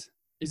kids.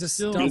 It's a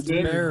still stuffed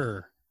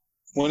bear.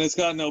 When it's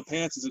got no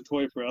pants, it's a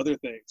toy for other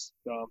things,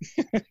 Dom.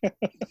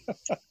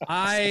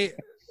 I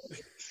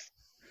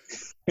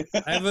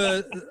have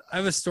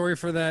a story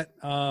for that.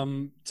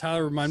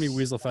 Tyler, remind me of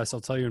Weasel Fest.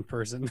 I'll tell you in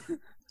person.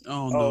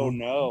 Oh no! Oh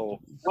no!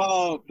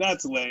 Oh,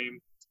 that's lame.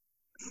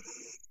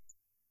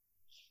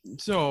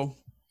 So,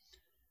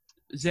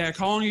 Zach,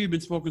 how long have you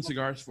been smoking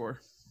cigars for?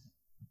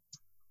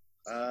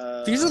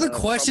 These are the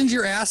questions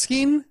you're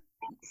asking?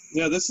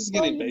 Yeah, this is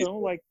getting basic.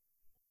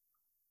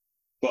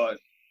 But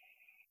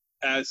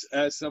as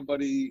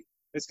somebody,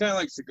 it's kind of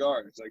like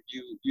cigars. Like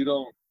you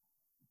don't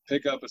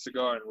pick up a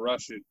cigar and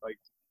rush it. Like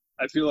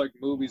I feel like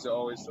movies are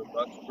always the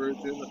rushed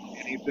version of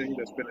anything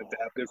that's been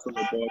adapted from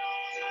a book.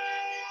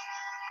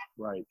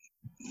 Right.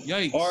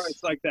 Yikes. Or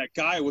it's like that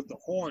guy with the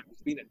horn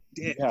who's being a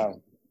dick. Yeah.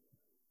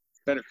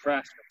 Better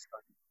crash next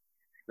time.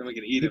 Then we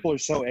can eat People are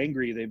so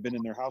angry they've been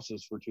in their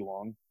houses for too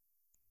long.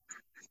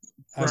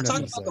 We're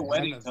talking about the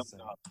wedding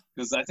coming up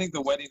because I think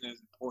the wedding is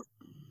important.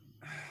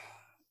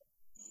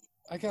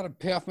 I gotta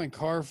pay off my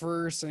car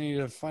first. I need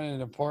to find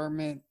an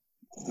apartment.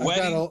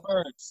 Wedding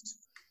first.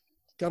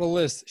 Got a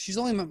list. She's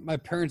only met my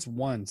parents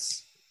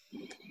once.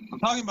 I'm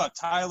talking about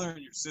Tyler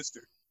and your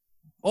sister.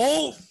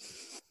 Oh,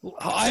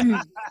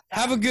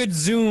 have a good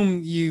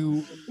Zoom.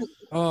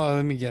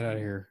 Let me get out of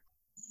here.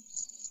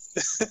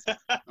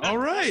 All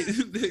right.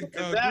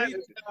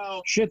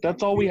 Shit,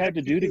 that's all we had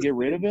to do to get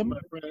rid of him? My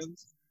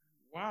friends.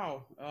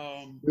 Wow.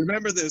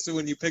 Remember this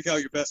when you pick out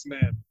your best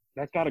man.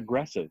 That got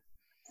aggressive.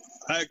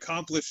 I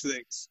accomplish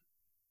things.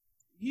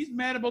 He's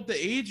mad about the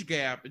age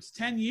gap. It's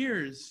 10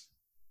 years.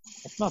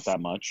 That's not that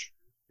much.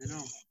 I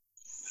know.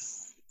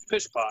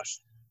 Pish posh.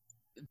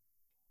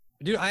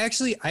 Dude,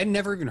 I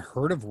never even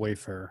heard of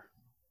Wayfair.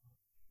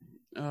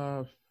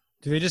 Did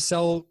they just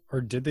sell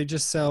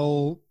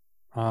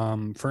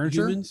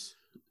furniture? Humans?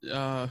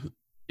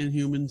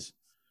 Inhumans.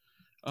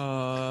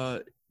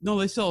 No,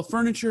 they sell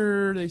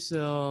furniture, they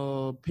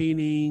sell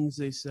paintings,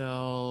 they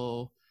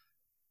sell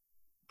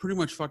pretty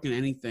much fucking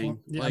anything.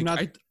 Well, yeah, I'm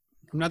not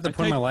at the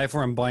point in my life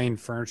where I'm buying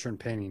furniture and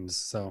paintings,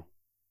 so.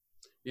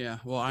 Yeah,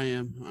 well, I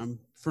am. I'm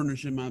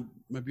furnishing my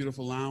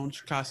beautiful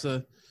lounge,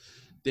 Casa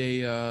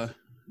de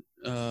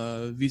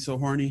Viso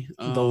Horny.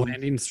 The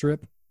landing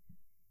strip?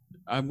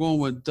 I'm going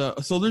with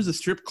so there's a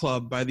strip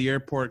club by the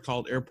airport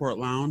called Airport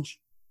Lounge.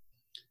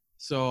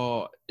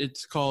 So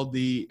it's called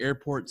the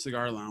Airport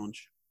Cigar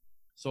Lounge.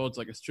 So it's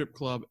like a strip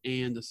club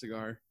and a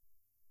cigar.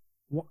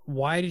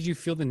 Why did you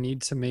feel the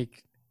need to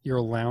make your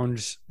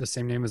lounge the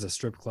same name as a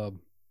strip club?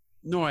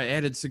 No, I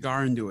added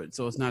cigar into it,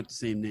 so it's not the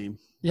same name.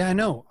 Yeah, I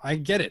know. I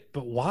get it,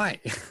 but why?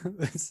 You're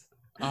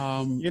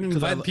gonna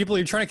invite people.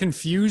 You're trying to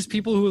confuse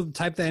people who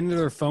type that into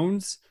their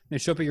phones. And they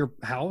show up at your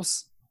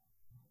house.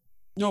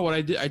 No, what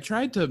I did, I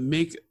tried to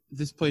make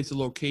this place a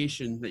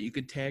location that you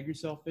could tag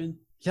yourself in.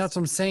 Yeah, that's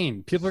what I'm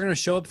saying. People are gonna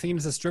show up thinking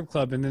it's a strip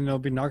club, and then they'll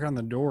be knocking on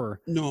the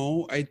door.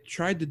 No, I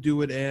tried to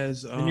do it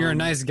as. And you're a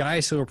nice guy,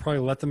 so we'll probably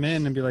let them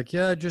in and be like,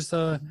 "Yeah, just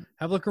have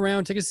a look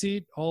around, take a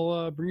seat.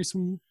 I'll bring you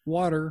some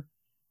water."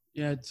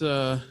 Yeah, it's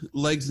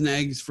legs and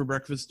eggs for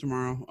breakfast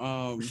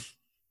tomorrow.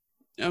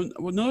 And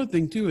another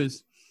thing too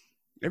is,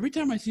 every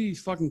time I see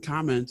these fucking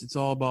comments, it's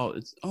all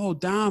about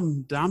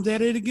Dom's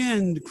at it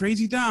again,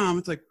 crazy Dom.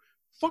 It's like,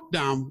 fuck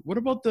Dom. What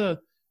about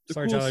the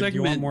Sorry, cool Tyler, segment?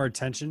 you want more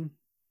attention?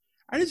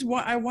 I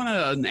want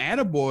an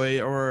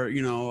attaboy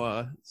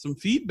or some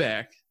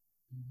feedback.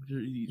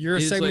 Your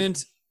It's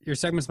segment, your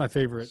segment's my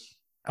favorite,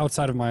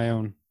 outside of my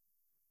own.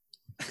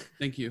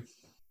 Thank you.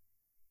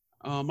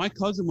 My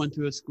cousin went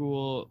to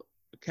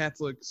a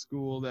Catholic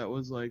school that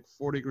was like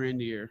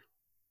 $40,000 a year,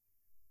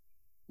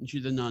 and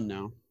she's a nun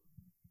now.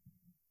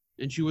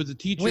 And she was a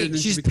teacher. Wait, and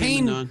then she's she became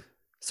paying. a nun.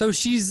 So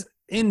she's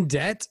in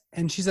debt,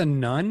 and she's a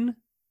nun.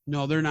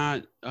 No, they're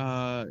not.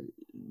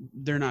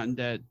 They're not in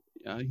debt.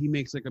 He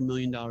makes like $1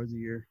 million a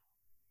year.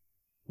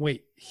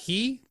 Wait,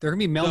 they're gonna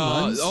be male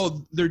nuns?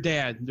 Oh, their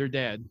dad.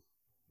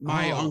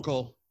 My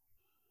uncle.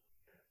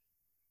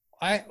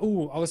 I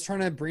was trying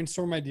to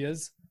brainstorm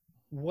ideas.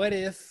 What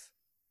if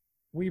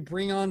we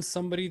bring on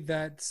somebody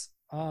that's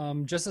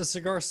just a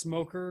cigar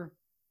smoker?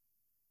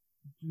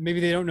 Maybe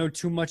they don't know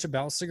too much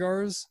about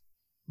cigars,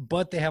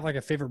 but they have like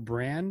a favorite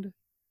brand.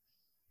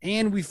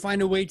 And we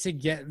find a way to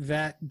get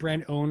that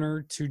brand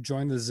owner to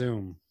join the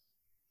Zoom.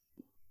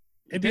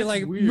 It'd be That's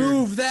like, weird.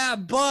 move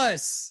that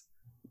bus.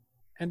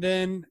 And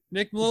then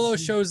Nick Melillo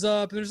shows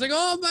up and there's like,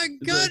 oh my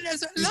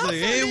goodness, I love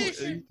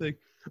Foundation. He's like,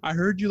 I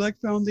heard you like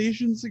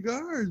Foundation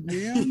cigars,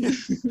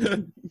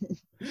 man.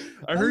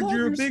 I heard love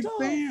you're a your big stuff.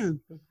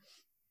 fan.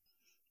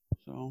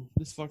 So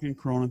this fucking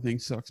Corona thing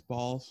sucks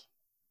balls.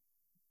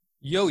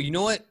 Yo, you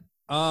know what?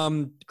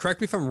 Correct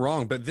me if I'm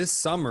wrong, but this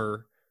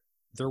summer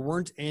there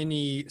weren't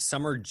any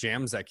summer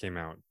jams that came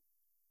out.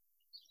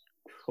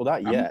 Well,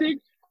 not yet.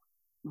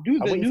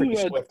 Dude, I'm the waiting for new.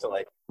 Swift to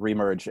like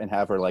remerge and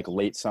have her like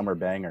late summer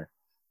banger.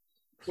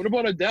 What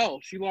about Adele?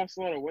 She lost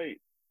a lot of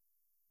weight.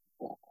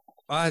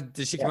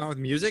 Did she come out with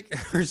music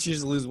or did she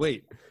just lose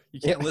weight? You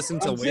can't listen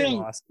to I'm weight saying,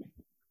 loss.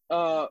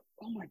 Oh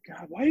my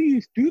God, why do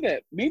you do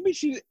that? Maybe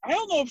I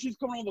don't know if she's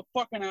coming out with a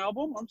fucking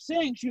album. I'm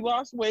saying she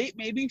lost weight.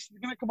 Maybe she's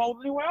going to come out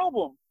with a new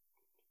album.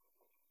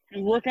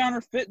 And work on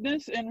her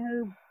fitness and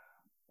her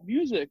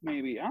music,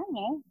 maybe. I don't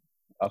know.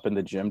 Up in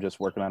the gym, just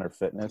working on her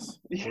fitness.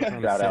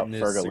 Yeah. Shout out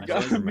Fitness, Fergalicious.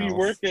 Gotta be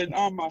working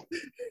on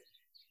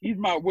he's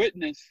my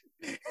witness.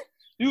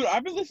 Dude,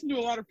 I've been listening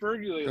to a lot of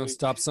Fergie lately. Don't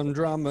stop some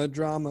drama.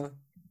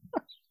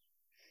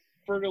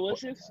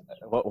 Fergalicious?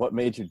 What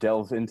made you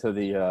delve into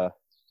the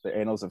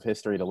annals of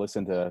history to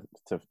listen to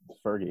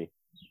Fergie?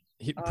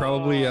 He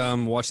probably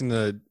watching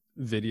the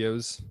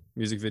videos,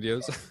 music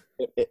videos.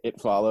 It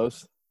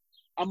follows.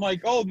 I'm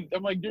like,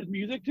 there's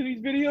music to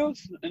these videos?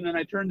 And then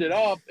I turned it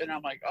up, and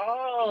I'm like,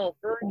 oh,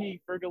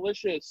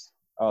 Fergalicious.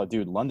 Oh,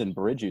 dude, London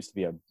Bridge used to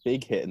be a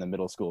big hit in the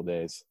middle school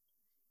days.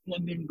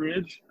 London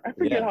Bridge? I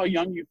forget how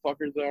young you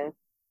fuckers are.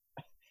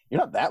 You're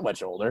not that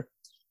much older.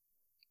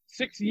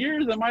 6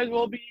 years, I might as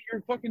well be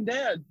your fucking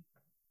dad.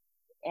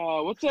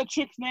 What's that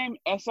chick's name?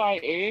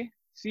 SIA?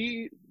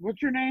 See,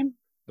 what's your name?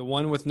 The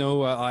one with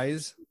no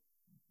eyes?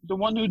 The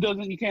one who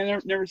you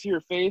can't never see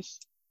her face?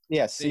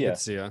 Yeah, Sia.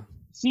 Sia.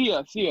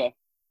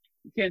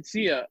 You can't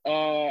see her.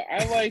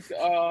 I like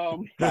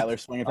Tyler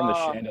swinging from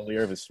the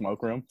chandelier of his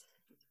smoke room.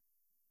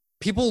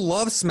 People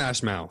love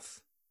Smash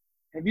Mouth.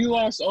 Have you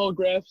lost all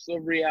grasp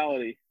of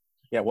reality?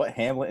 Yeah, what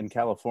hamlet in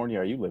California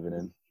are you living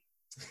in?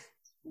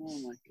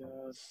 Oh my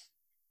God.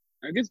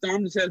 I guess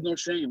Dom just has no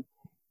shame.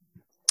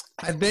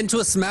 I've been to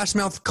a Smash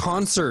Mouth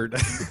concert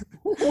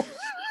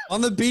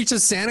on the beach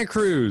of Santa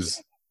Cruz.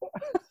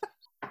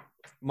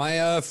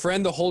 My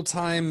friend, the whole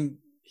time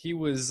he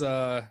was,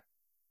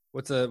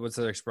 what's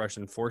the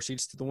expression? 4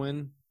 sheets to the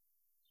wind?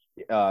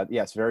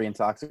 Yes, very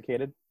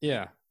intoxicated.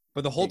 Yeah.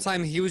 But the whole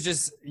time he was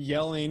just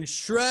yelling,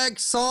 Shrek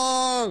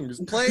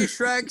songs! Play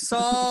Shrek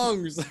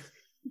songs!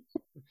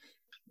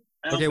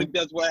 I don't think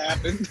that's what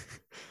happened.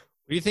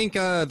 What do you think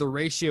the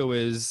ratio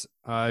is?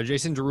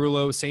 Jason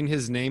Derulo saying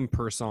his name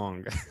per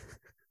song.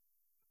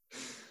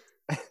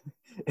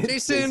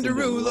 Jason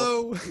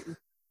Derulo.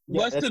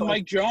 Less than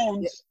Mike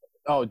Jones.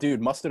 Yeah. Oh,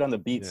 dude, Mustard on the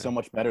Beat's so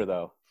much better,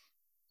 though.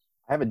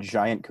 I have a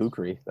giant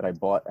kukri that I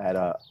bought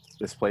at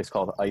this place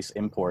called Ice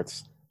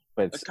Imports.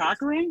 But it's, a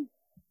cock ring?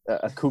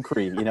 A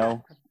kukri, you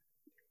know?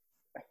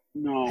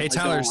 No. Hey,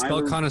 Tyler,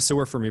 spell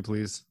connoisseur for me,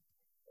 please.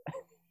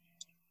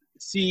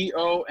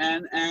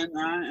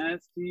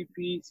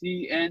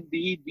 CONNISTPCND. Do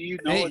you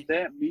know what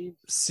that means?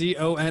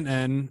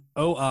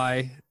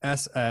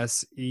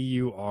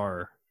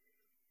 CONNOISSEUR.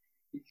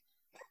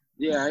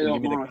 Yeah, I Can you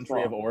don't give me know. the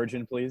country of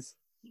origin, please?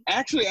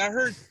 Actually, I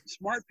heard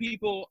smart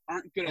people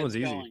aren't good That at was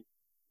easy.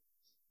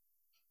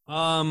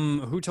 spelling.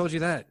 Who told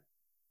you that?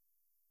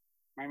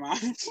 My mom.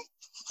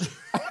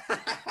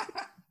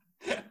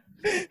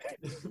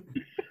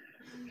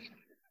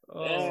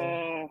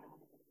 I'm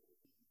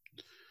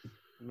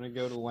gonna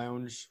go to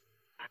lounge,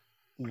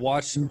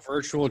 watch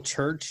virtual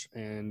church,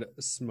 and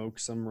smoke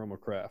some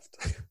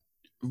Romacraft.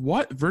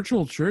 What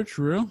virtual church?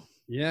 Real?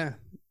 Yeah,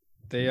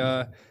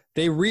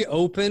 they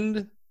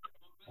reopened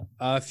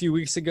a few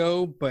weeks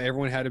ago, but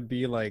everyone had to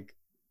be like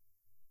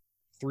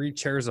 3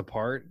 chairs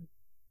apart.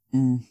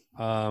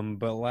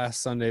 But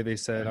last Sunday they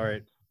said, all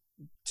right,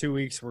 2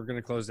 weeks we're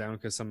gonna close down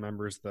because some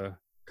members of the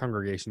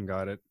congregation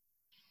got it.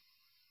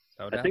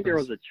 I think there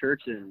was a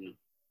church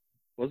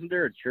wasn't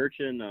there a church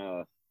in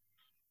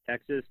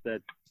Texas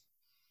that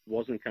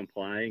wasn't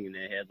complying, and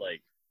they had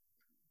like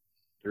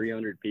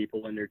 300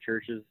 people in their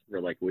churches for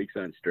like weeks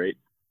on straight?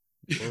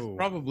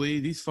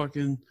 Probably these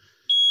fucking.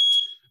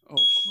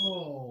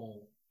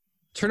 Oh.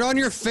 Turn on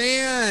your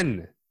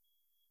fan.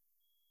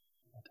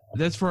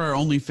 That's for our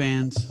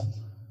OnlyFans.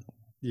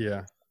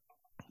 Yeah.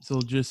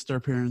 So just our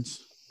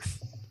parents.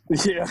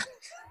 Yeah.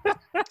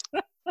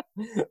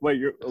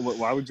 Wait,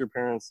 why would your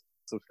parents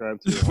subscribe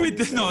to your Wait,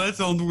 no, that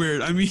sounds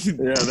weird. I mean,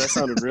 yeah, that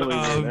sounded really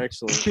weird,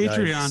 actually.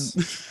 Patreon.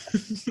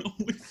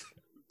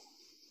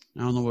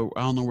 I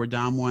don't know where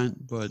Dom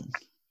went, but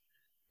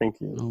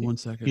thank you. 1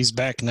 second. He's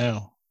back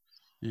now.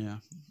 Yeah.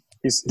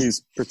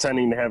 He's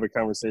pretending to have a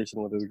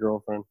conversation with his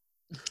girlfriend.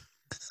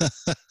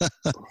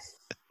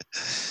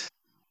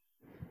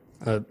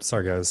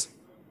 Sorry, guys.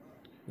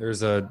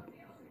 There's a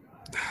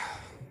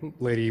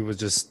lady was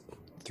just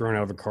thrown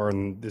out of a car,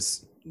 and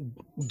this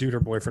dude, her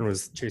boyfriend,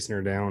 was chasing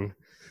her down.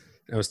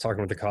 I was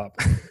talking with the cop.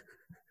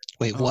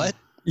 Wait, what?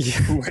 Yeah.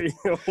 Wait,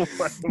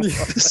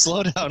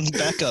 slow down.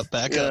 Back up.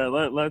 Yeah,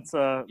 let's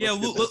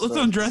let's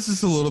undress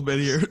this a little bit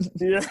here.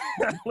 Yeah,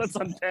 let's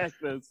unpack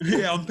this.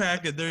 Yeah,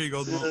 unpack it. There you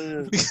go.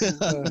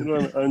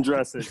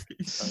 Undress it.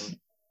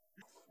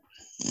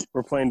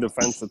 We're playing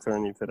defense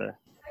attorney today.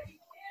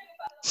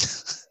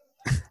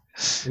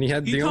 And he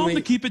had Can you tell him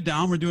to keep it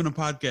down? We're doing a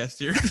podcast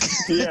here.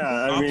 Yeah,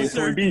 I mean,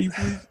 Officer,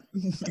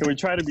 can we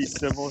try to be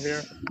civil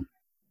here?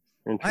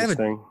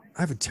 Interesting.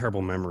 I have a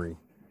terrible memory.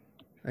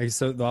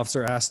 So the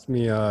officer asked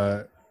me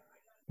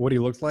what he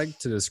looked like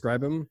to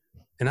describe him,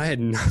 and I had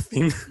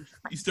nothing.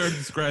 You started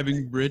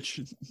describing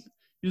Rich.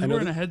 He was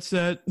wearing a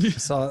headset. I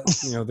saw,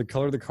 the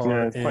color of the car.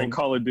 Yeah, he's playing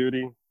Call of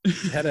Duty.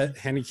 Had a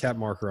handicap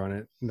marker on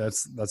it.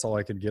 That's all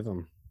I could give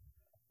him.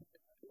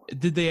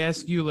 Did they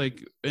ask you,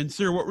 like, and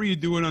sir, what were you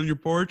doing on your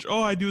porch?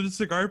 Oh, I do the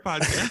cigar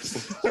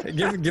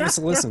podcast. give us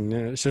a listen.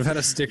 Yeah, should have had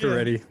a sticker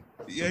ready.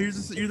 Yeah,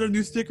 here's our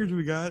new stickers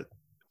we got.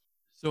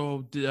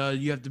 So,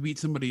 did you have to beat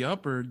somebody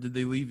up, or did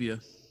they leave you?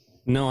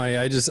 No,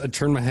 I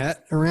turned my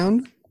hat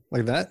around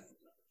like that.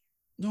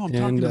 No, I'm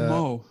talking to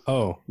Mo.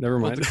 Oh, never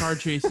mind. The car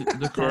chasing,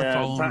 the car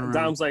following around.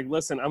 Dom's like,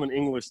 listen, I'm an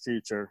English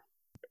teacher.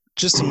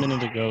 Just a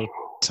minute ago,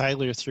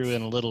 Tyler threw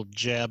in a little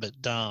jab at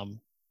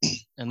Dom,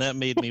 and that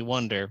made me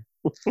wonder,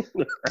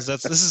 because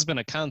this has been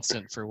a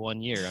constant for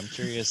 1 year. I'm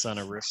curious on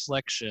a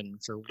reflection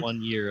for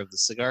 1 year of the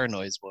Cigar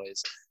Noise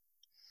Boys.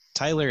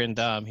 Tyler and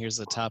Dom, here's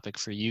the topic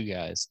for you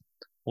guys.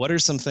 What are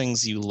some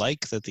things you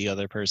like that the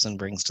other person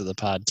brings to the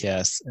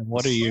podcast, and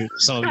what are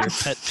some of your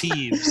pet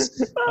peeves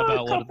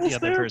about what the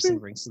other person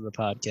brings to the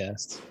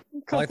podcast?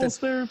 I like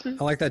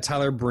that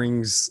Tyler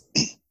brings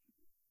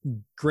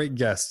great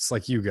guests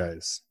like you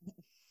guys.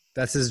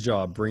 That's his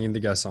job, bringing the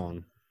guests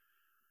on.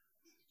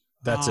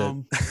 That's it.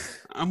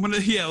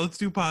 Let's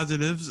do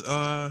positives.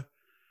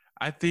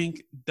 I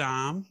think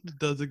Dom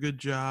does a good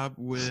job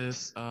with.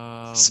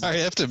 Sorry, I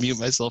have to mute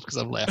myself because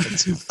I'm laughing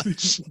too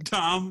much.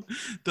 Dom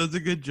does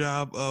a good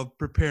job of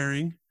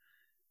preparing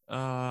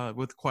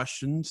with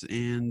questions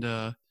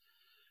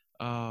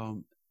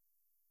Dom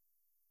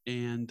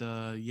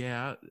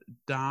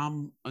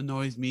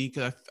annoys me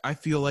because I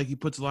feel like he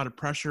puts a lot of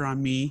pressure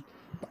on me.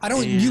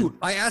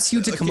 I asked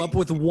you to come up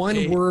with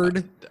one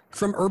word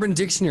from Urban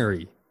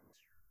Dictionary.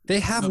 They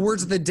have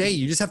words of the day.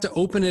 You just have to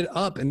open it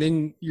up, and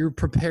then you're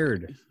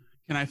prepared.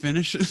 Can I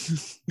finish?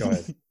 Go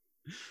ahead.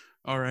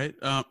 All right.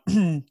 I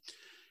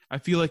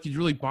feel like he's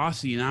really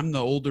bossy, and I'm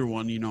the older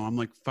one. I'm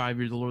like 5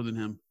 years older than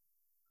him.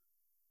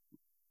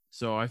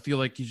 So I feel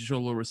like he should show a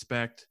little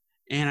respect.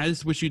 And I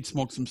just wish he'd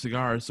smoke some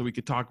cigars so we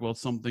could talk about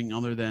something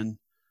other than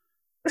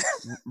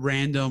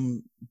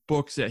random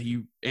books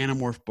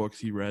Animorph books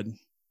he read.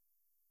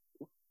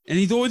 And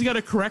he's always got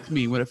to correct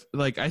me.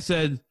 I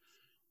said,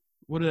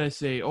 what did I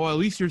say? Oh, at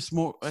least you're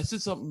I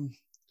said something.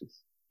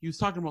 He was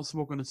talking about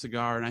smoking a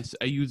cigar, and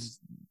I used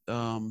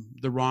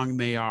the wrong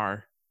 "they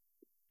are,"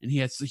 and he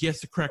has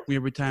to correct me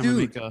every time I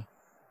make a.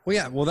 Well,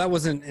 yeah. Well, that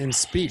wasn't in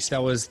speech.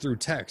 That was through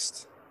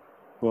text.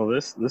 Well,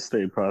 this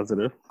stayed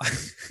positive.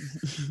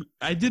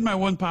 I did my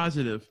one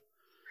positive.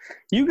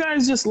 You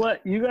guys just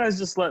let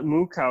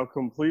Moo Cow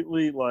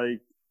completely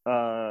like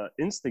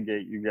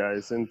instigate you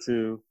guys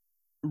into.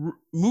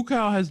 Moo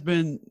Cow has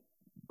been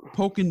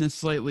poking this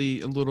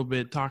slightly a little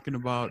bit, talking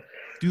about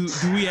do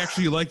we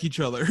actually like each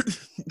other?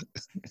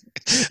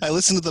 I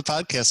listen to the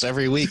podcast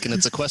every week, and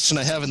it's a question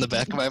I have in the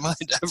back of my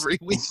mind every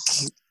week.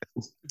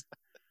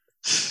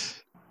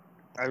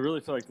 I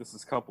really feel like this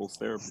is couples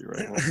therapy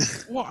right now.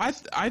 Well,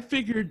 I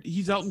figured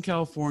he's out in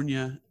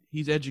California,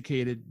 he's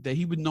educated, that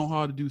he would know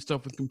how to do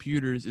stuff with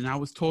computers, and I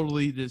was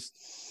totally just.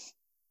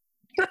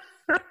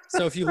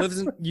 So if you live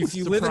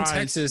in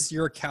Texas,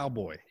 you're a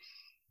cowboy.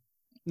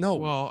 No.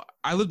 Well,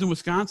 I lived in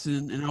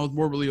Wisconsin, and I was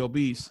morbidly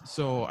obese,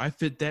 so I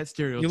fit that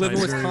stereotype. You live in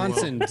very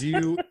Wisconsin. well. Do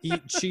you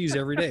eat cheese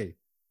every day?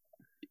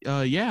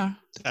 Yeah.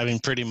 I mean,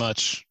 pretty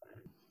much.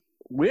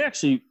 We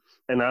actually,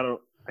 and I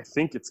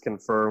think it's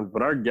confirmed,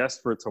 but our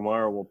guest for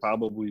tomorrow will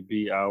probably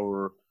be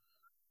our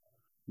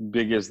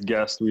biggest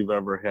guest we've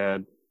ever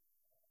had.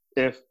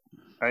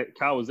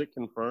 Kyle, is it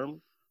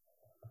confirmed?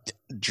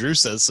 Drew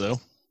says so.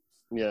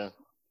 Yeah.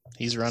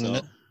 He's running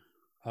it.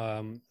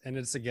 And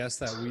it's a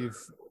guest that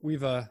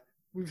we've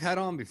had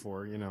on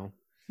before, you know.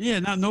 Yeah,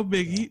 no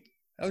biggie.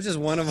 That was just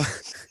one of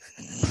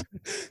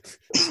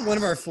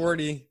our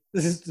 40.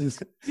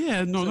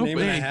 Yeah, no.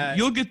 Hey,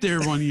 you'll get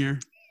there one year.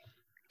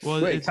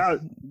 Well,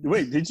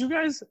 wait, did you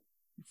guys?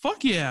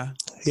 Fuck yeah.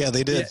 Yeah,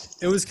 they did.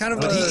 Yeah, it was kind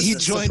of he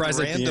joined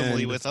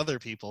randomly with other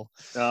people.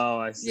 Oh,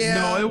 I see. Yeah.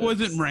 No, it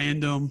wasn't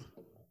random.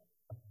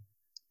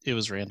 It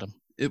was random.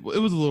 It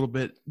was a little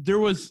bit. There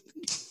was.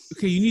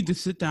 Okay, you need to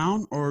sit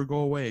down or go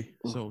away.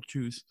 So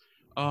choose.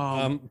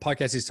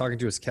 Podcast. He's talking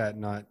to his cat,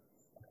 not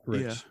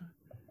Rich.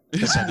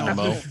 Yeah. No,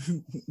 Mo.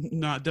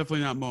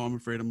 Definitely not Mo. I'm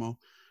afraid of Mo.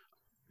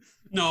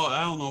 No,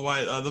 I don't know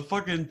why.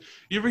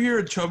 You ever hear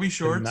of Chubby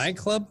Shorts? The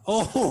nightclub?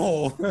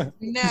 Oh.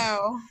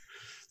 No.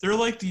 They're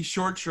like these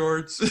short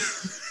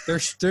shorts.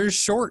 They're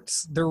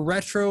shorts. They're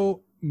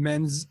retro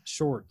men's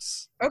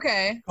shorts.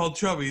 Okay. Called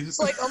Chubbies. It's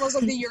like almost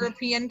like the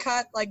European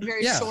cut, like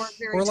very short,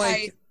 very or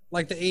tight.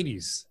 Like the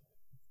 80s.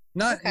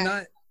 Not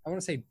I want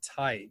to say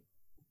tight.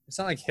 It's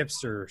not like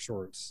hipster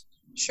shorts.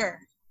 Sure.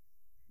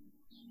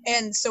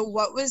 And so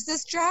what was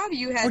this job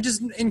you had?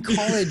 Just in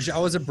college, I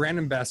was a brand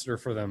ambassador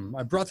for them.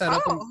 I brought that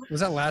up. Was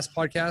that last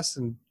podcast?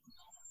 And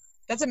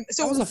that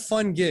was a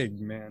fun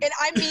gig, man. And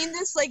I mean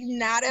this like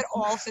not at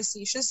all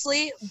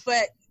facetiously,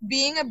 but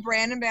being a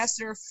brand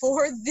ambassador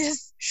for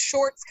this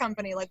shorts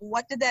company, like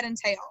what did that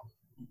entail?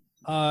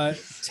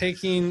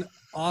 Taking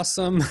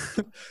awesome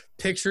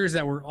pictures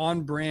that were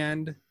on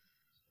brand,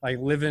 like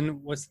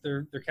living. What's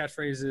their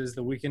catchphrase is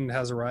 "The weekend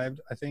has arrived,"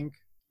 I think.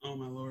 Oh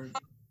my lord.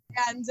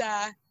 And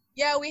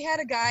yeah, we had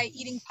a guy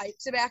eating pipe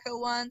tobacco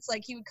once.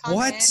 Like he would come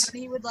in and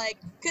he would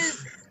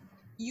because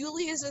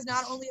Yuli's is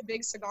not only a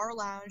big cigar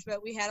lounge,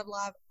 but we had a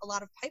lot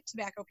of pipe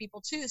tobacco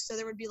people too. So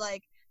there would be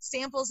like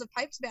samples of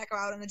pipe tobacco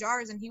out in the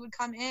jars, and he would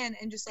come in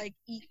and just like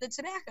eat the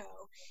tobacco.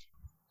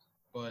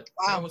 But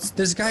wow,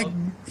 this guy,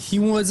 he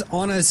was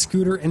on a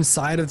scooter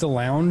inside of the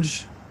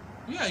lounge.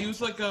 Yeah, he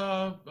was like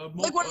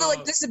like one of the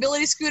like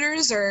disability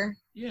scooters, or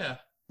yeah.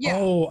 Yeah.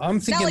 Oh,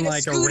 I'm thinking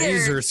like a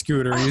Razor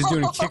scooter. He's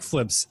doing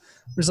kickflips.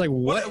 It's like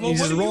what?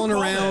 He's just rolling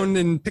around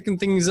and picking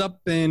things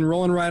up and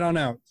rolling right on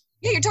out.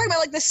 Yeah, you're talking about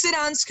like the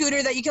sit-on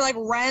scooter that you can like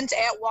rent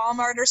at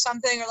Walmart or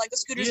something, or like the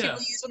scooters people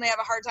use when they have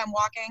a hard time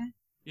walking.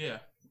 Yeah,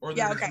 or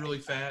they're just really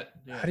fat.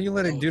 Yeah. How do you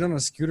let a dude on a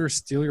scooter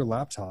steal your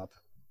laptop?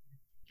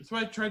 That's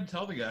what I tried to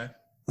tell the guy.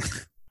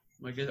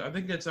 Like, I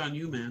think that's on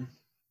you, man.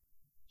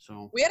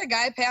 So we had a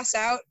guy pass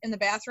out in the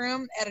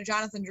bathroom at a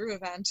Jonathan Drew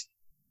event.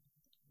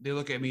 They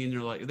look at me and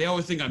they're like, they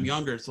always think I'm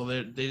younger, so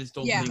they just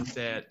don't think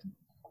that,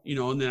 you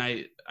know. And then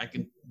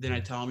I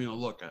tell them, you know,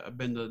 look, I've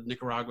been to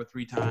Nicaragua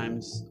 3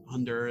 times,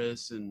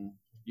 Honduras, and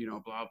you know,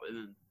 blah blah. And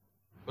then,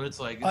 but it's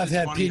like I've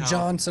had Pete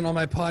Johnson on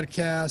my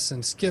podcast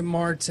and Skip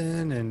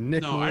Martin and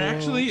Nick. No, I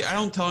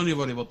don't tell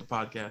anybody about the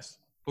podcast.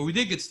 But we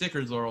did get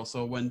stickers, Laurel.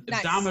 So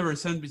if Dom ever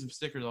sends me some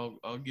stickers,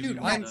 I'll give you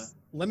one.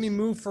 Let me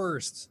move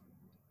first,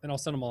 and I'll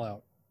send them all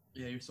out.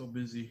 Yeah, you're so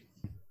busy.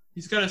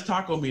 He's got his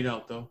taco meat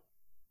out though.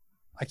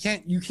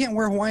 You can't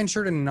wear a Hawaiian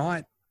shirt and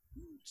not.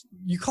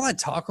 You call it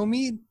taco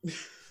meat?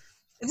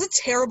 It's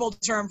a terrible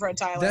term for a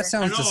Tyler. That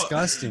sounds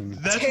disgusting.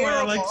 That's why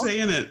I like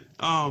saying it.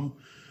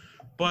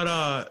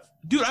 But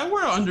dude, I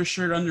wear an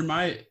undershirt under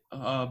my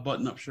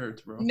button-up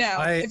shirts, bro. No,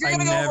 if you're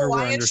gonna go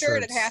Hawaiian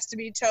shirt, it has to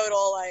be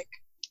total like.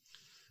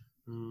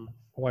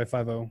 Hawaii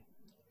 5-0.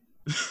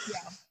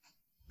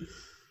 Yeah.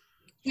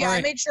 Yeah,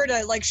 I made sure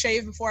to like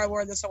shave before I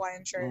wore this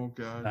Hawaiian shirt. Oh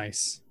god.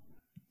 Nice.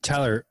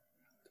 Tyler,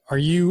 are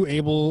you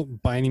able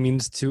by any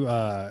means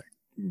to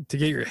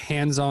get your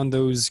hands on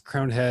those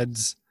crowned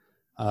heads,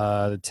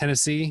 the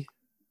Tennessee?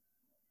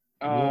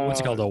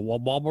 What's it called? A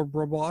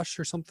Wabash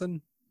or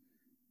something?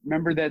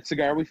 Remember that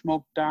cigar we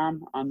smoked,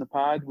 Dom, on the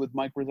pod with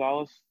Mike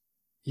Rosales?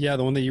 Yeah,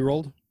 the one that you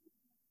rolled?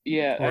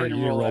 Yeah. Or you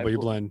didn't roll, but you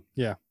blend.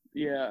 Yeah.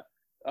 Yeah.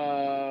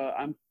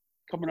 I'm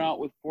coming out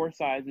with 4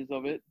 sizes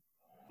of it.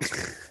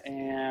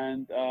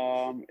 And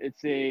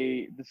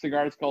the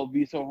cigar is called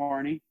Be So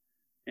Horny.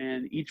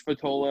 And each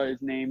Vitola is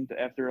named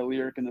after a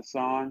lyric in the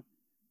song.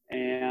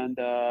 and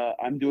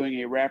I'm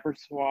doing a wrapper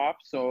swap.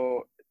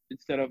 So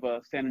instead of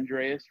a San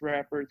Andreas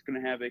wrapper, it's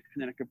going to have a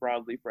Connecticut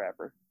broadleaf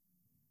wrapper.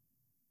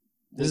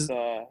 This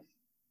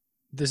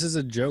is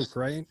a joke,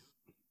 right?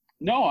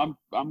 No,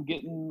 I'm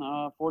getting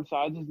 4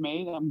 sizes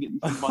made. I'm getting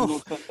some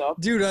bundles sent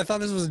up. Dude, I thought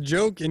this was a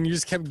joke, and you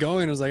just kept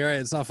going. I was like, all right,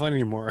 it's not fun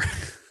anymore.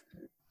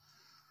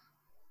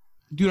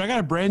 Dude, I got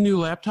a brand new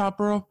laptop,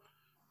 bro,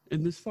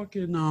 and this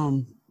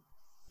fucking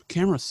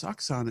camera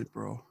sucks on it,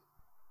 bro.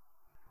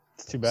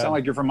 It's too bad. Sound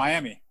like you're from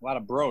Miami. A lot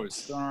of bros.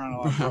 Throwing around a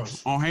lot of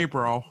bros. Oh, hey,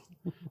 bro.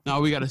 No,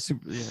 we got a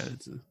super. Yeah,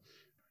 it's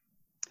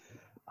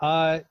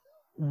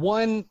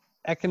one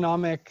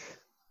economic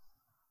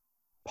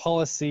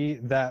policy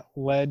that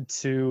led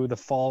to the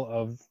fall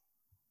of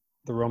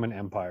the Roman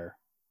Empire.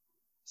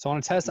 So on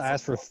a test, I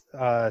asked for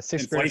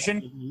 6th grade.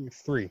 Inflation?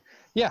 3.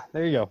 Yeah,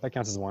 there you go. That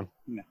counts as 1.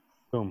 No.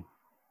 Boom.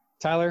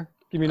 Tyler,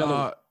 give me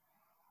another.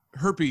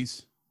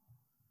 Herpes.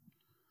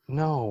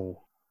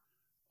 No.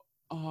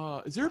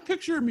 Is there a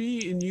picture of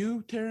me and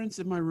you, Terrence,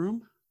 in my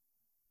room?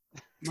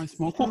 My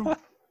smoke room?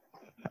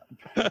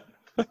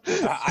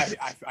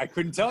 I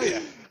couldn't tell you.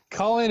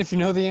 Call in if you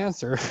know the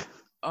answer.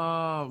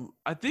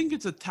 I think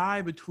it's a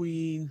tie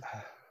between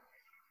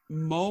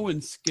Mo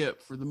and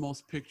Skip for the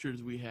most pictures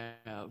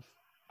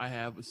I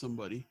have with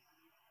somebody.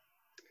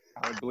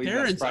 I would believe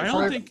Terrence, I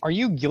don't think. Are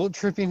you guilt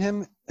tripping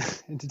him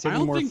into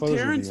taking more photos? I don't think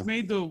Terrence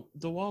made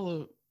the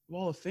wall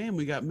of fame.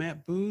 We got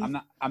Matt Booth. I'm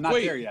not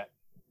there yet.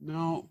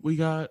 No, we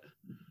got.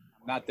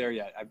 I'm not there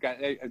yet.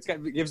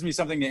 It gives me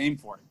something to aim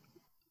for.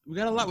 We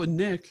got a lot with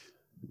Nick.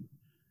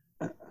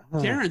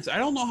 Terrence, I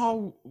don't know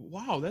how.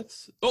 Wow,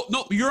 that's. Oh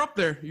no, you're up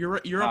there.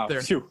 You're up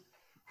there. Phew.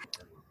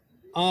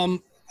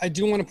 I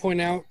do want to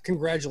point out,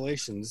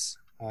 congratulations.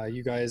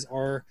 You guys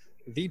are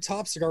the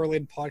top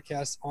cigar-related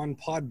podcast on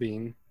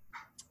Podbean.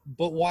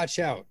 But watch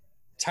out,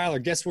 Tyler.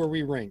 Guess where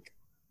we rank?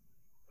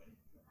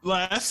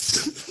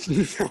 Last.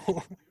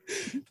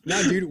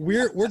 No, dude,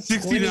 we're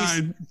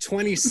 69.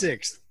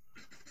 26th.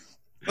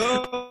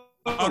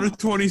 Out of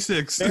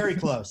 26. Very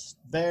close.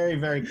 Very,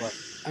 very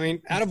close. I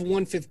mean, out of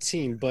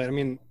 115, but I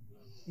mean,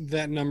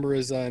 that number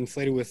is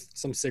inflated with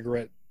some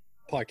cigarette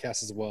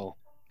podcasts as well.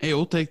 Hey,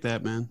 we'll take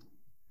that, man.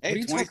 What are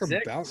you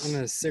talking about on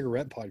a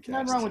cigarette podcast?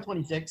 Nothing wrong with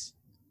 26.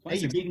 Hey,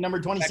 you beat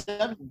number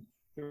 27.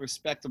 A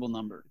respectable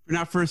number. You're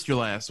not first, you're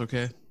last,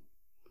 okay?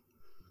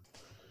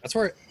 That's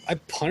where I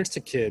punched a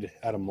kid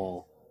at a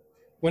mall.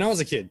 When I was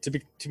a kid, to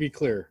be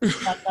clear.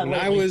 When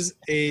I was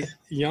a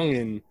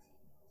youngin',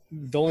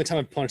 the only time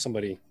I punched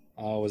somebody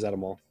was at a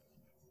mall.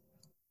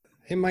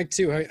 Hey, Mike,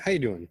 too. How you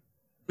doing?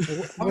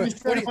 I was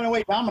just trying to find a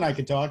way Dom and I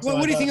could talk.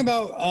 What do you think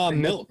about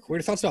milk? What are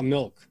your thoughts about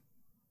milk?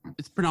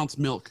 It's pronounced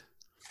milk.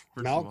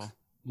 Milk?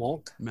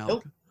 Milk?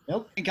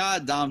 Thank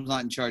God Dom's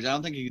not in charge. I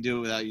don't think he could do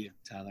it without you,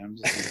 Tyler. I'm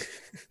just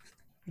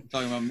I'm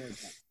talking about milk.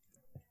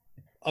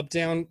 Up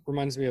Down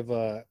reminds me of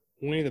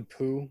Winnie the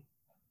Pooh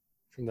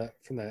from that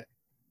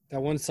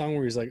one song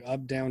where he's like,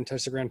 up, down,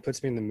 touch the ground,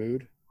 puts me in the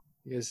mood.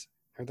 You guys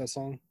heard that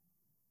song?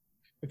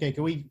 Okay,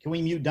 can we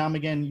mute Dom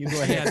again? You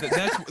go ahead.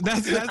 Yeah,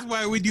 that's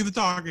why we do the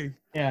talking.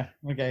 Yeah,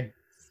 okay.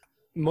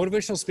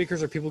 Motivational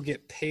speakers are people who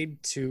get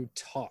paid to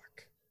talk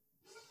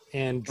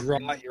and draw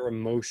out your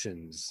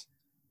emotions.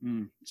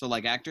 So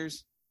like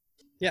actors?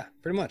 Yeah,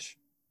 pretty much.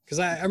 Because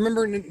I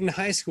remember in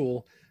high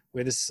school, we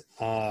had this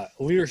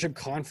leadership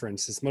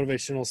conference. This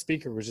motivational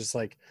speaker was just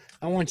like,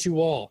 I want you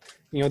all,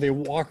 they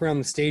walk around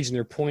the stage and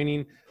they're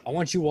pointing. I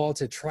want you all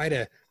to try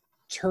to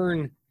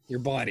turn your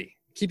body.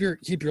 Keep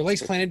your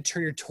legs planted,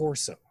 turn your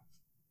torso.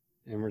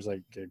 And we're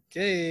like,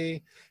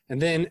 okay.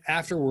 And then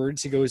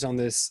afterwards, he goes on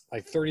this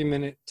like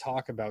 30-minute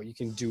talk about you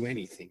can do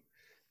anything.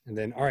 And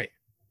then, all right,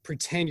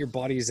 pretend your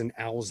body is an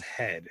owl's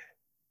head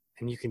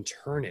and you can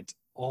turn it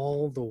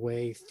all the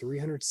way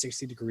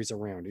 360 degrees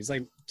around. He's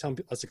like telling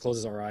us to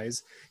close our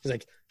eyes. He's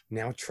like,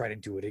 now try to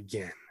do it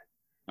again.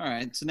 All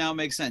right, so now it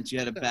makes sense. You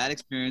had a bad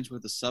experience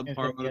with a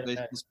subpar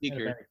motivational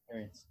speaker,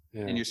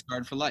 and you're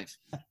scarred for life.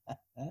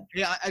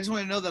 Yeah, I just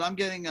want to know that I'm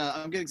getting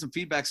some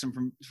feedback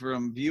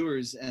from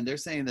viewers, and they're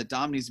saying that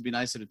Dom needs to be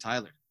nicer to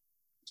Tyler.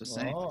 Just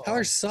saying.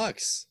 Tyler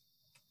sucks.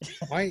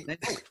 Why?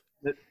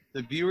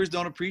 The viewers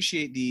don't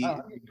appreciate the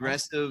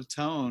aggressive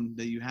tone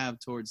that you have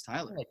towards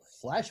Tyler. Like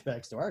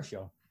flashbacks to our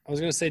show. I was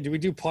gonna say, do we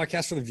do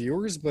podcasts for the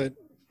viewers? But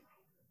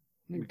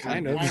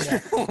kind of.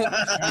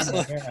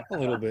 A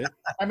little bit.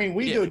 I mean,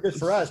 we do it just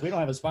for us. We don't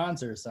have a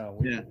sponsor, so.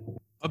 Yeah.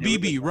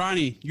 Abibi,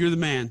 Ronnie, you're the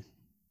man.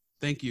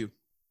 Thank you.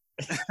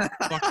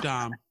 Fuck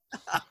Dom.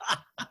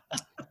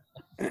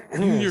 You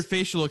and your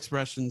facial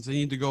expressions, they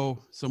need to go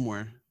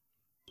somewhere.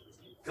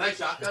 Can I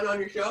shotgun on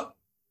your show?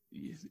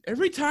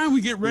 Every time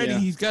we get ready,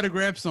 he's got to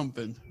grab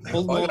something.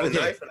 Hold on.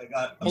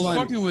 I'm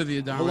fucking with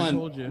you, Dom. Hold on. I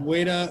told you.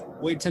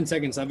 Wait 10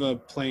 seconds. I have a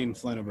plane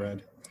flying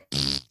overhead.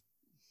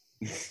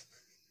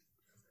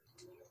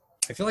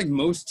 I feel like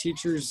most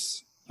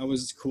teachers I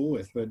was cool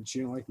with, but she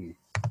didn't like me.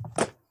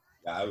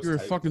 Yeah, You're a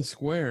fucking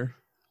square.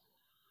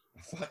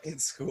 Fucking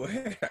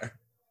square.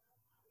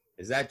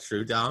 Is that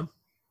true, Dom?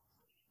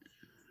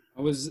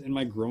 I was in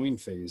my growing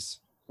phase.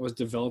 was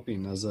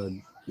developing as a.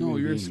 No,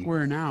 you're a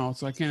square now,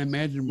 so I can't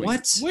imagine.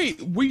 What?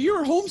 Wait, well,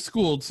 you're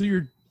homeschooled, so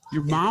your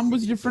mom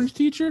was your French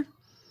teacher?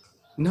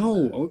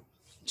 No. Oh,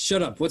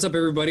 shut up. What's up,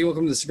 everybody?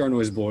 Welcome to the Cigar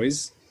Noise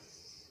Boys.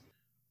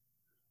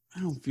 I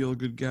don't feel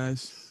good,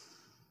 guys.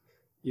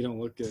 You don't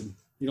look good.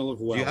 You don't look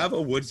well. Do you have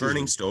a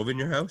wood-burning stove in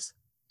your house?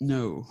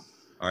 No.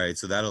 All right,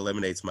 so that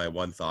eliminates my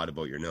one thought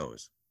about your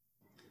nose.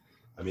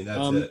 I mean,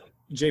 that's it.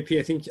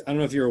 JP, I don't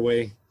know if you're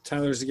away.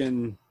 Tyler's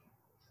getting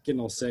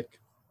all sick.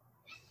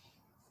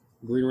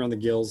 Breathing around the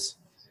gills.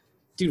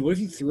 Dude, what if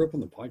you threw up on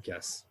the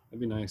podcast?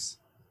 That'd be nice.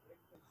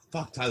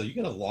 Fuck, Tyler, you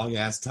got a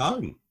long-ass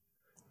tongue.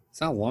 It's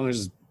not long, it's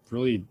just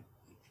really...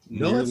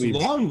 No, it's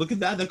long. Look at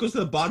that. That goes to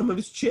the bottom of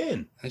his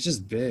chin. That's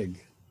just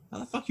big. How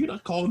the fuck you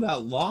not calling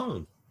that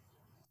long?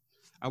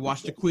 I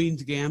watched The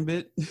Queen's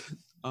Gambit.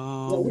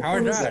 How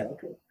was that?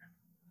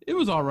 It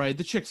was all right.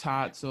 The chick's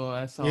hot, so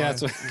that's all. Yeah,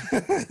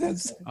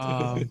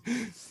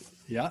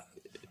 yeah.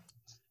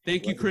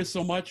 Thank you, Chris,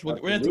 so much. We're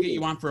gonna have to get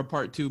you on for a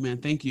part 2, man.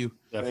 Thank you.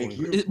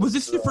 Definitely. Was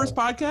this your first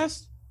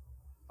podcast?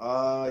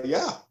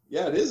 Yeah,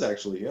 it is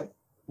actually. Yeah.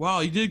 Wow,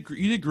 you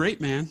did great,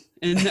 man.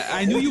 And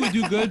I knew you would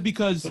do good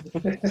because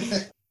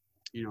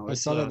I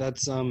saw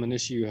that's an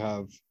issue you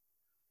have.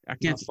 I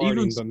can't not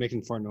farting, but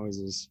making fart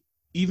noises.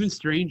 Even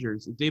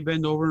strangers, if they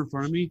bend over in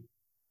front of me,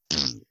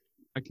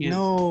 I can't.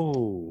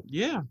 No.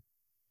 Yeah.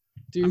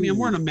 Dude. I mean, I'm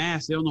wearing a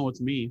mask. They don't know it's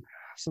me.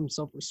 Some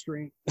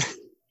self-restraint.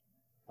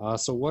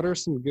 So what are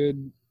some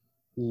good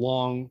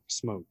long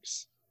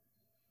smokes?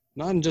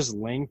 Not in just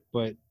length,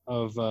 but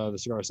of the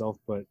cigar itself,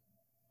 but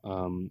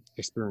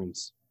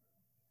experience.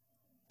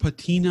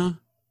 Patina,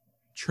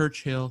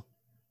 Churchill,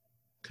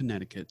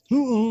 Connecticut.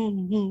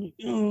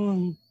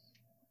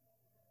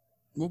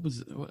 What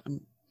was it?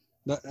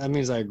 That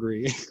means I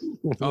agree.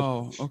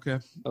 Oh, okay.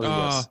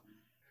 Yes.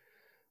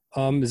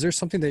 Is there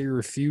something that you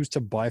refuse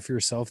to buy for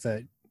yourself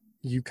that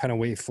you kind of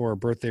wait for a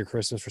birthday or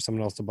Christmas for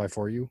someone else to buy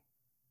for you?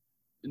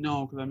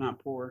 No, because I'm not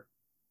poor.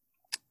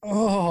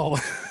 Oh.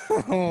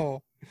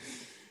 If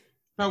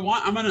I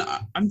want,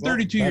 I'm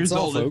 32 years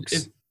old.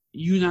 If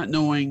you not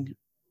knowing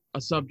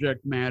a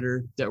subject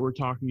matter that we're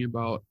talking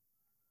about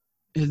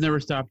has never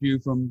stopped you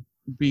from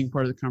being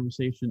part of the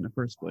conversation in the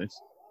first place.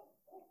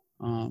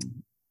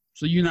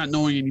 So you not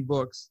knowing any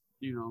books,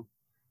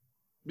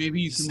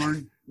 maybe you can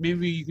learn.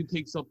 Maybe you can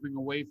take something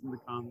away from the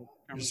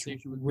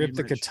conversation. With rip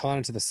the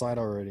katana to the side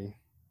already.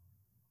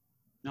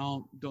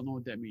 No, don't know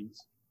what that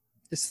means.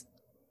 It's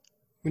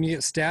when you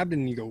get stabbed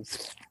and you go,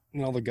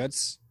 and all the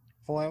guts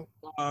fall out.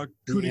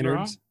 The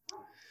innards.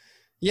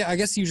 Yeah, I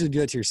guess you usually do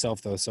that to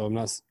yourself though. So I'm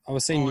not. I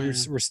was saying you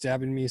were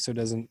stabbing me, so it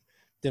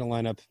didn't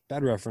line up.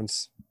 Bad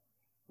reference.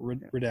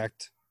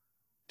 Redact.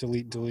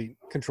 Delete.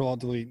 Control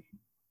delete.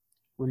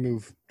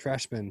 Remove.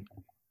 Trash bin.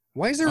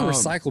 Why is there a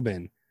recycle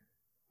bin?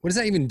 What does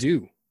that even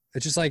do?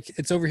 It's just like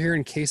it's over here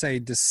in case I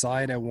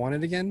decide I want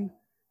it again.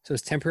 So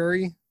it's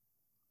temporary.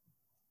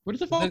 What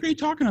the fuck are you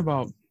talking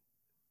about?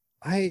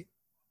 I'm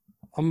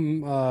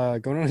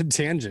going on a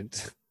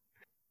tangent.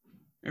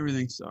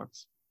 Everything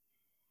sucks.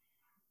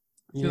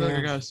 I feel like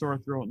I got a sore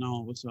throat now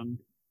all of a sudden.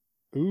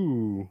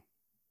 Ooh.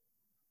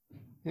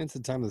 Yeah, it's the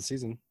time of the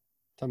season.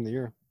 Time of the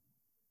year.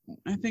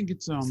 I think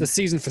it's the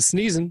season for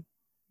sneezing.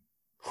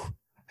 I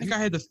think I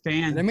had the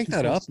fan. Did I make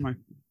that up?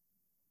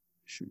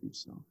 Shoot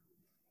yourself.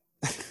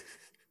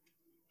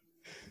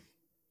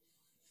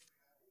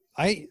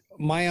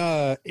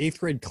 My 8th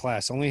grade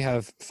class only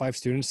have 5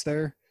 students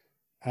there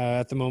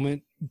at the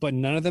moment, but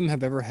none of them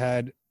have ever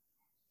had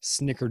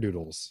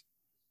snickerdoodles.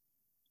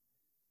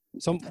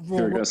 So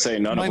you're gonna say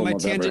none of them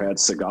have ever had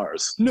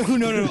cigars. No.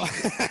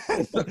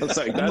 It's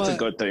like that's a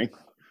good thing.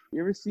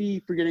 You ever see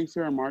Forgetting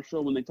Sarah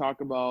Marshall when they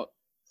talk about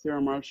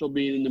Sarah Marshall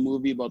being in the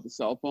movie about the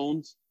cell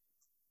phones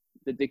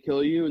that they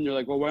kill you, and they're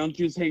like, "Well, why don't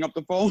you just hang up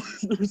the phone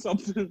or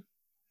something?"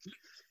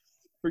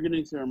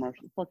 Forgetting Sarah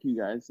Marshall. Fuck you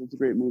guys. It's a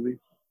great movie.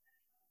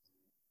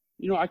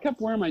 I kept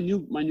wearing my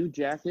new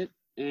jacket,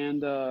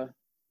 and no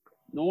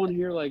one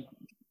here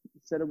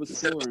said it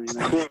was cool or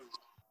anything.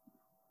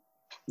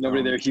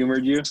 Nobody there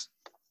humored you?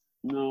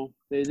 No,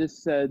 they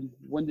just said,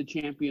 "When did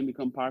Champion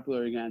become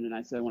popular again?" And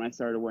I said, "When I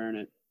started wearing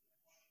it."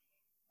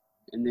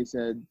 And they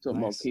said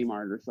something about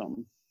Kmart or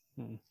something.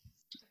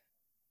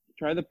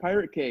 Try the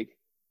pirate cake.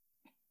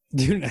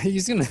 Dude,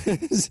 that's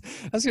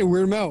gonna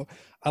weird him out.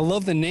 I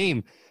love the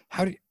name.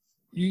 How do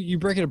you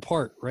break it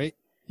apart, right?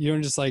 You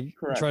don't just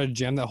Correct. Try to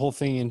jam that whole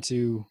thing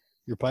into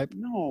your pipe?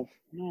 No,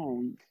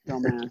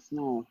 dumbass.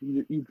 No,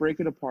 you break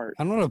it apart.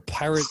 I don't know what a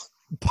pirate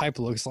pipe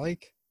looks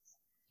like.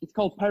 It's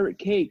called pirate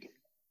cake.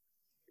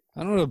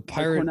 I don't know what a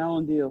pirate. Like Cornell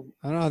and Deal.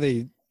 I don't know how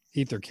they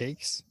eat their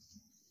cakes.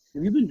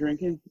 Have you been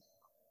drinking?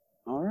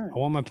 All right. I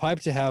want my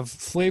pipe to have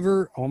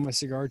flavor. I want my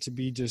cigar to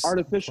be just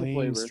artificial plain,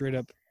 flavor, straight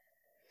up.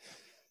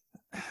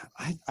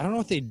 I don't know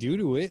what they do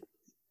to it.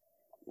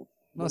 I'm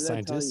not a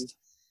scientist.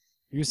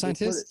 Are you a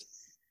scientist?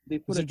 They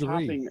put a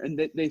topping and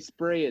they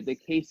spray it. They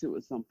case it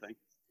with something.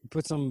 You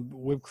put some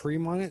whipped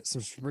cream on it,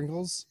 some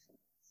sprinkles.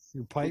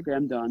 Your pipe. Okay,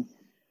 I'm done.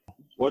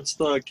 What's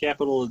the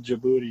capital of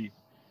Djibouti?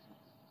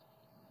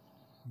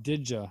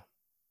 Didja.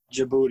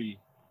 Djibouti.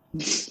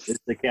 It's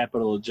the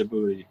capital of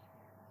Djibouti.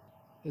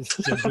 It's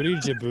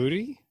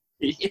Djibouti?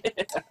 Yeah.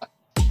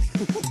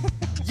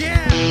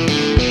 Yeah!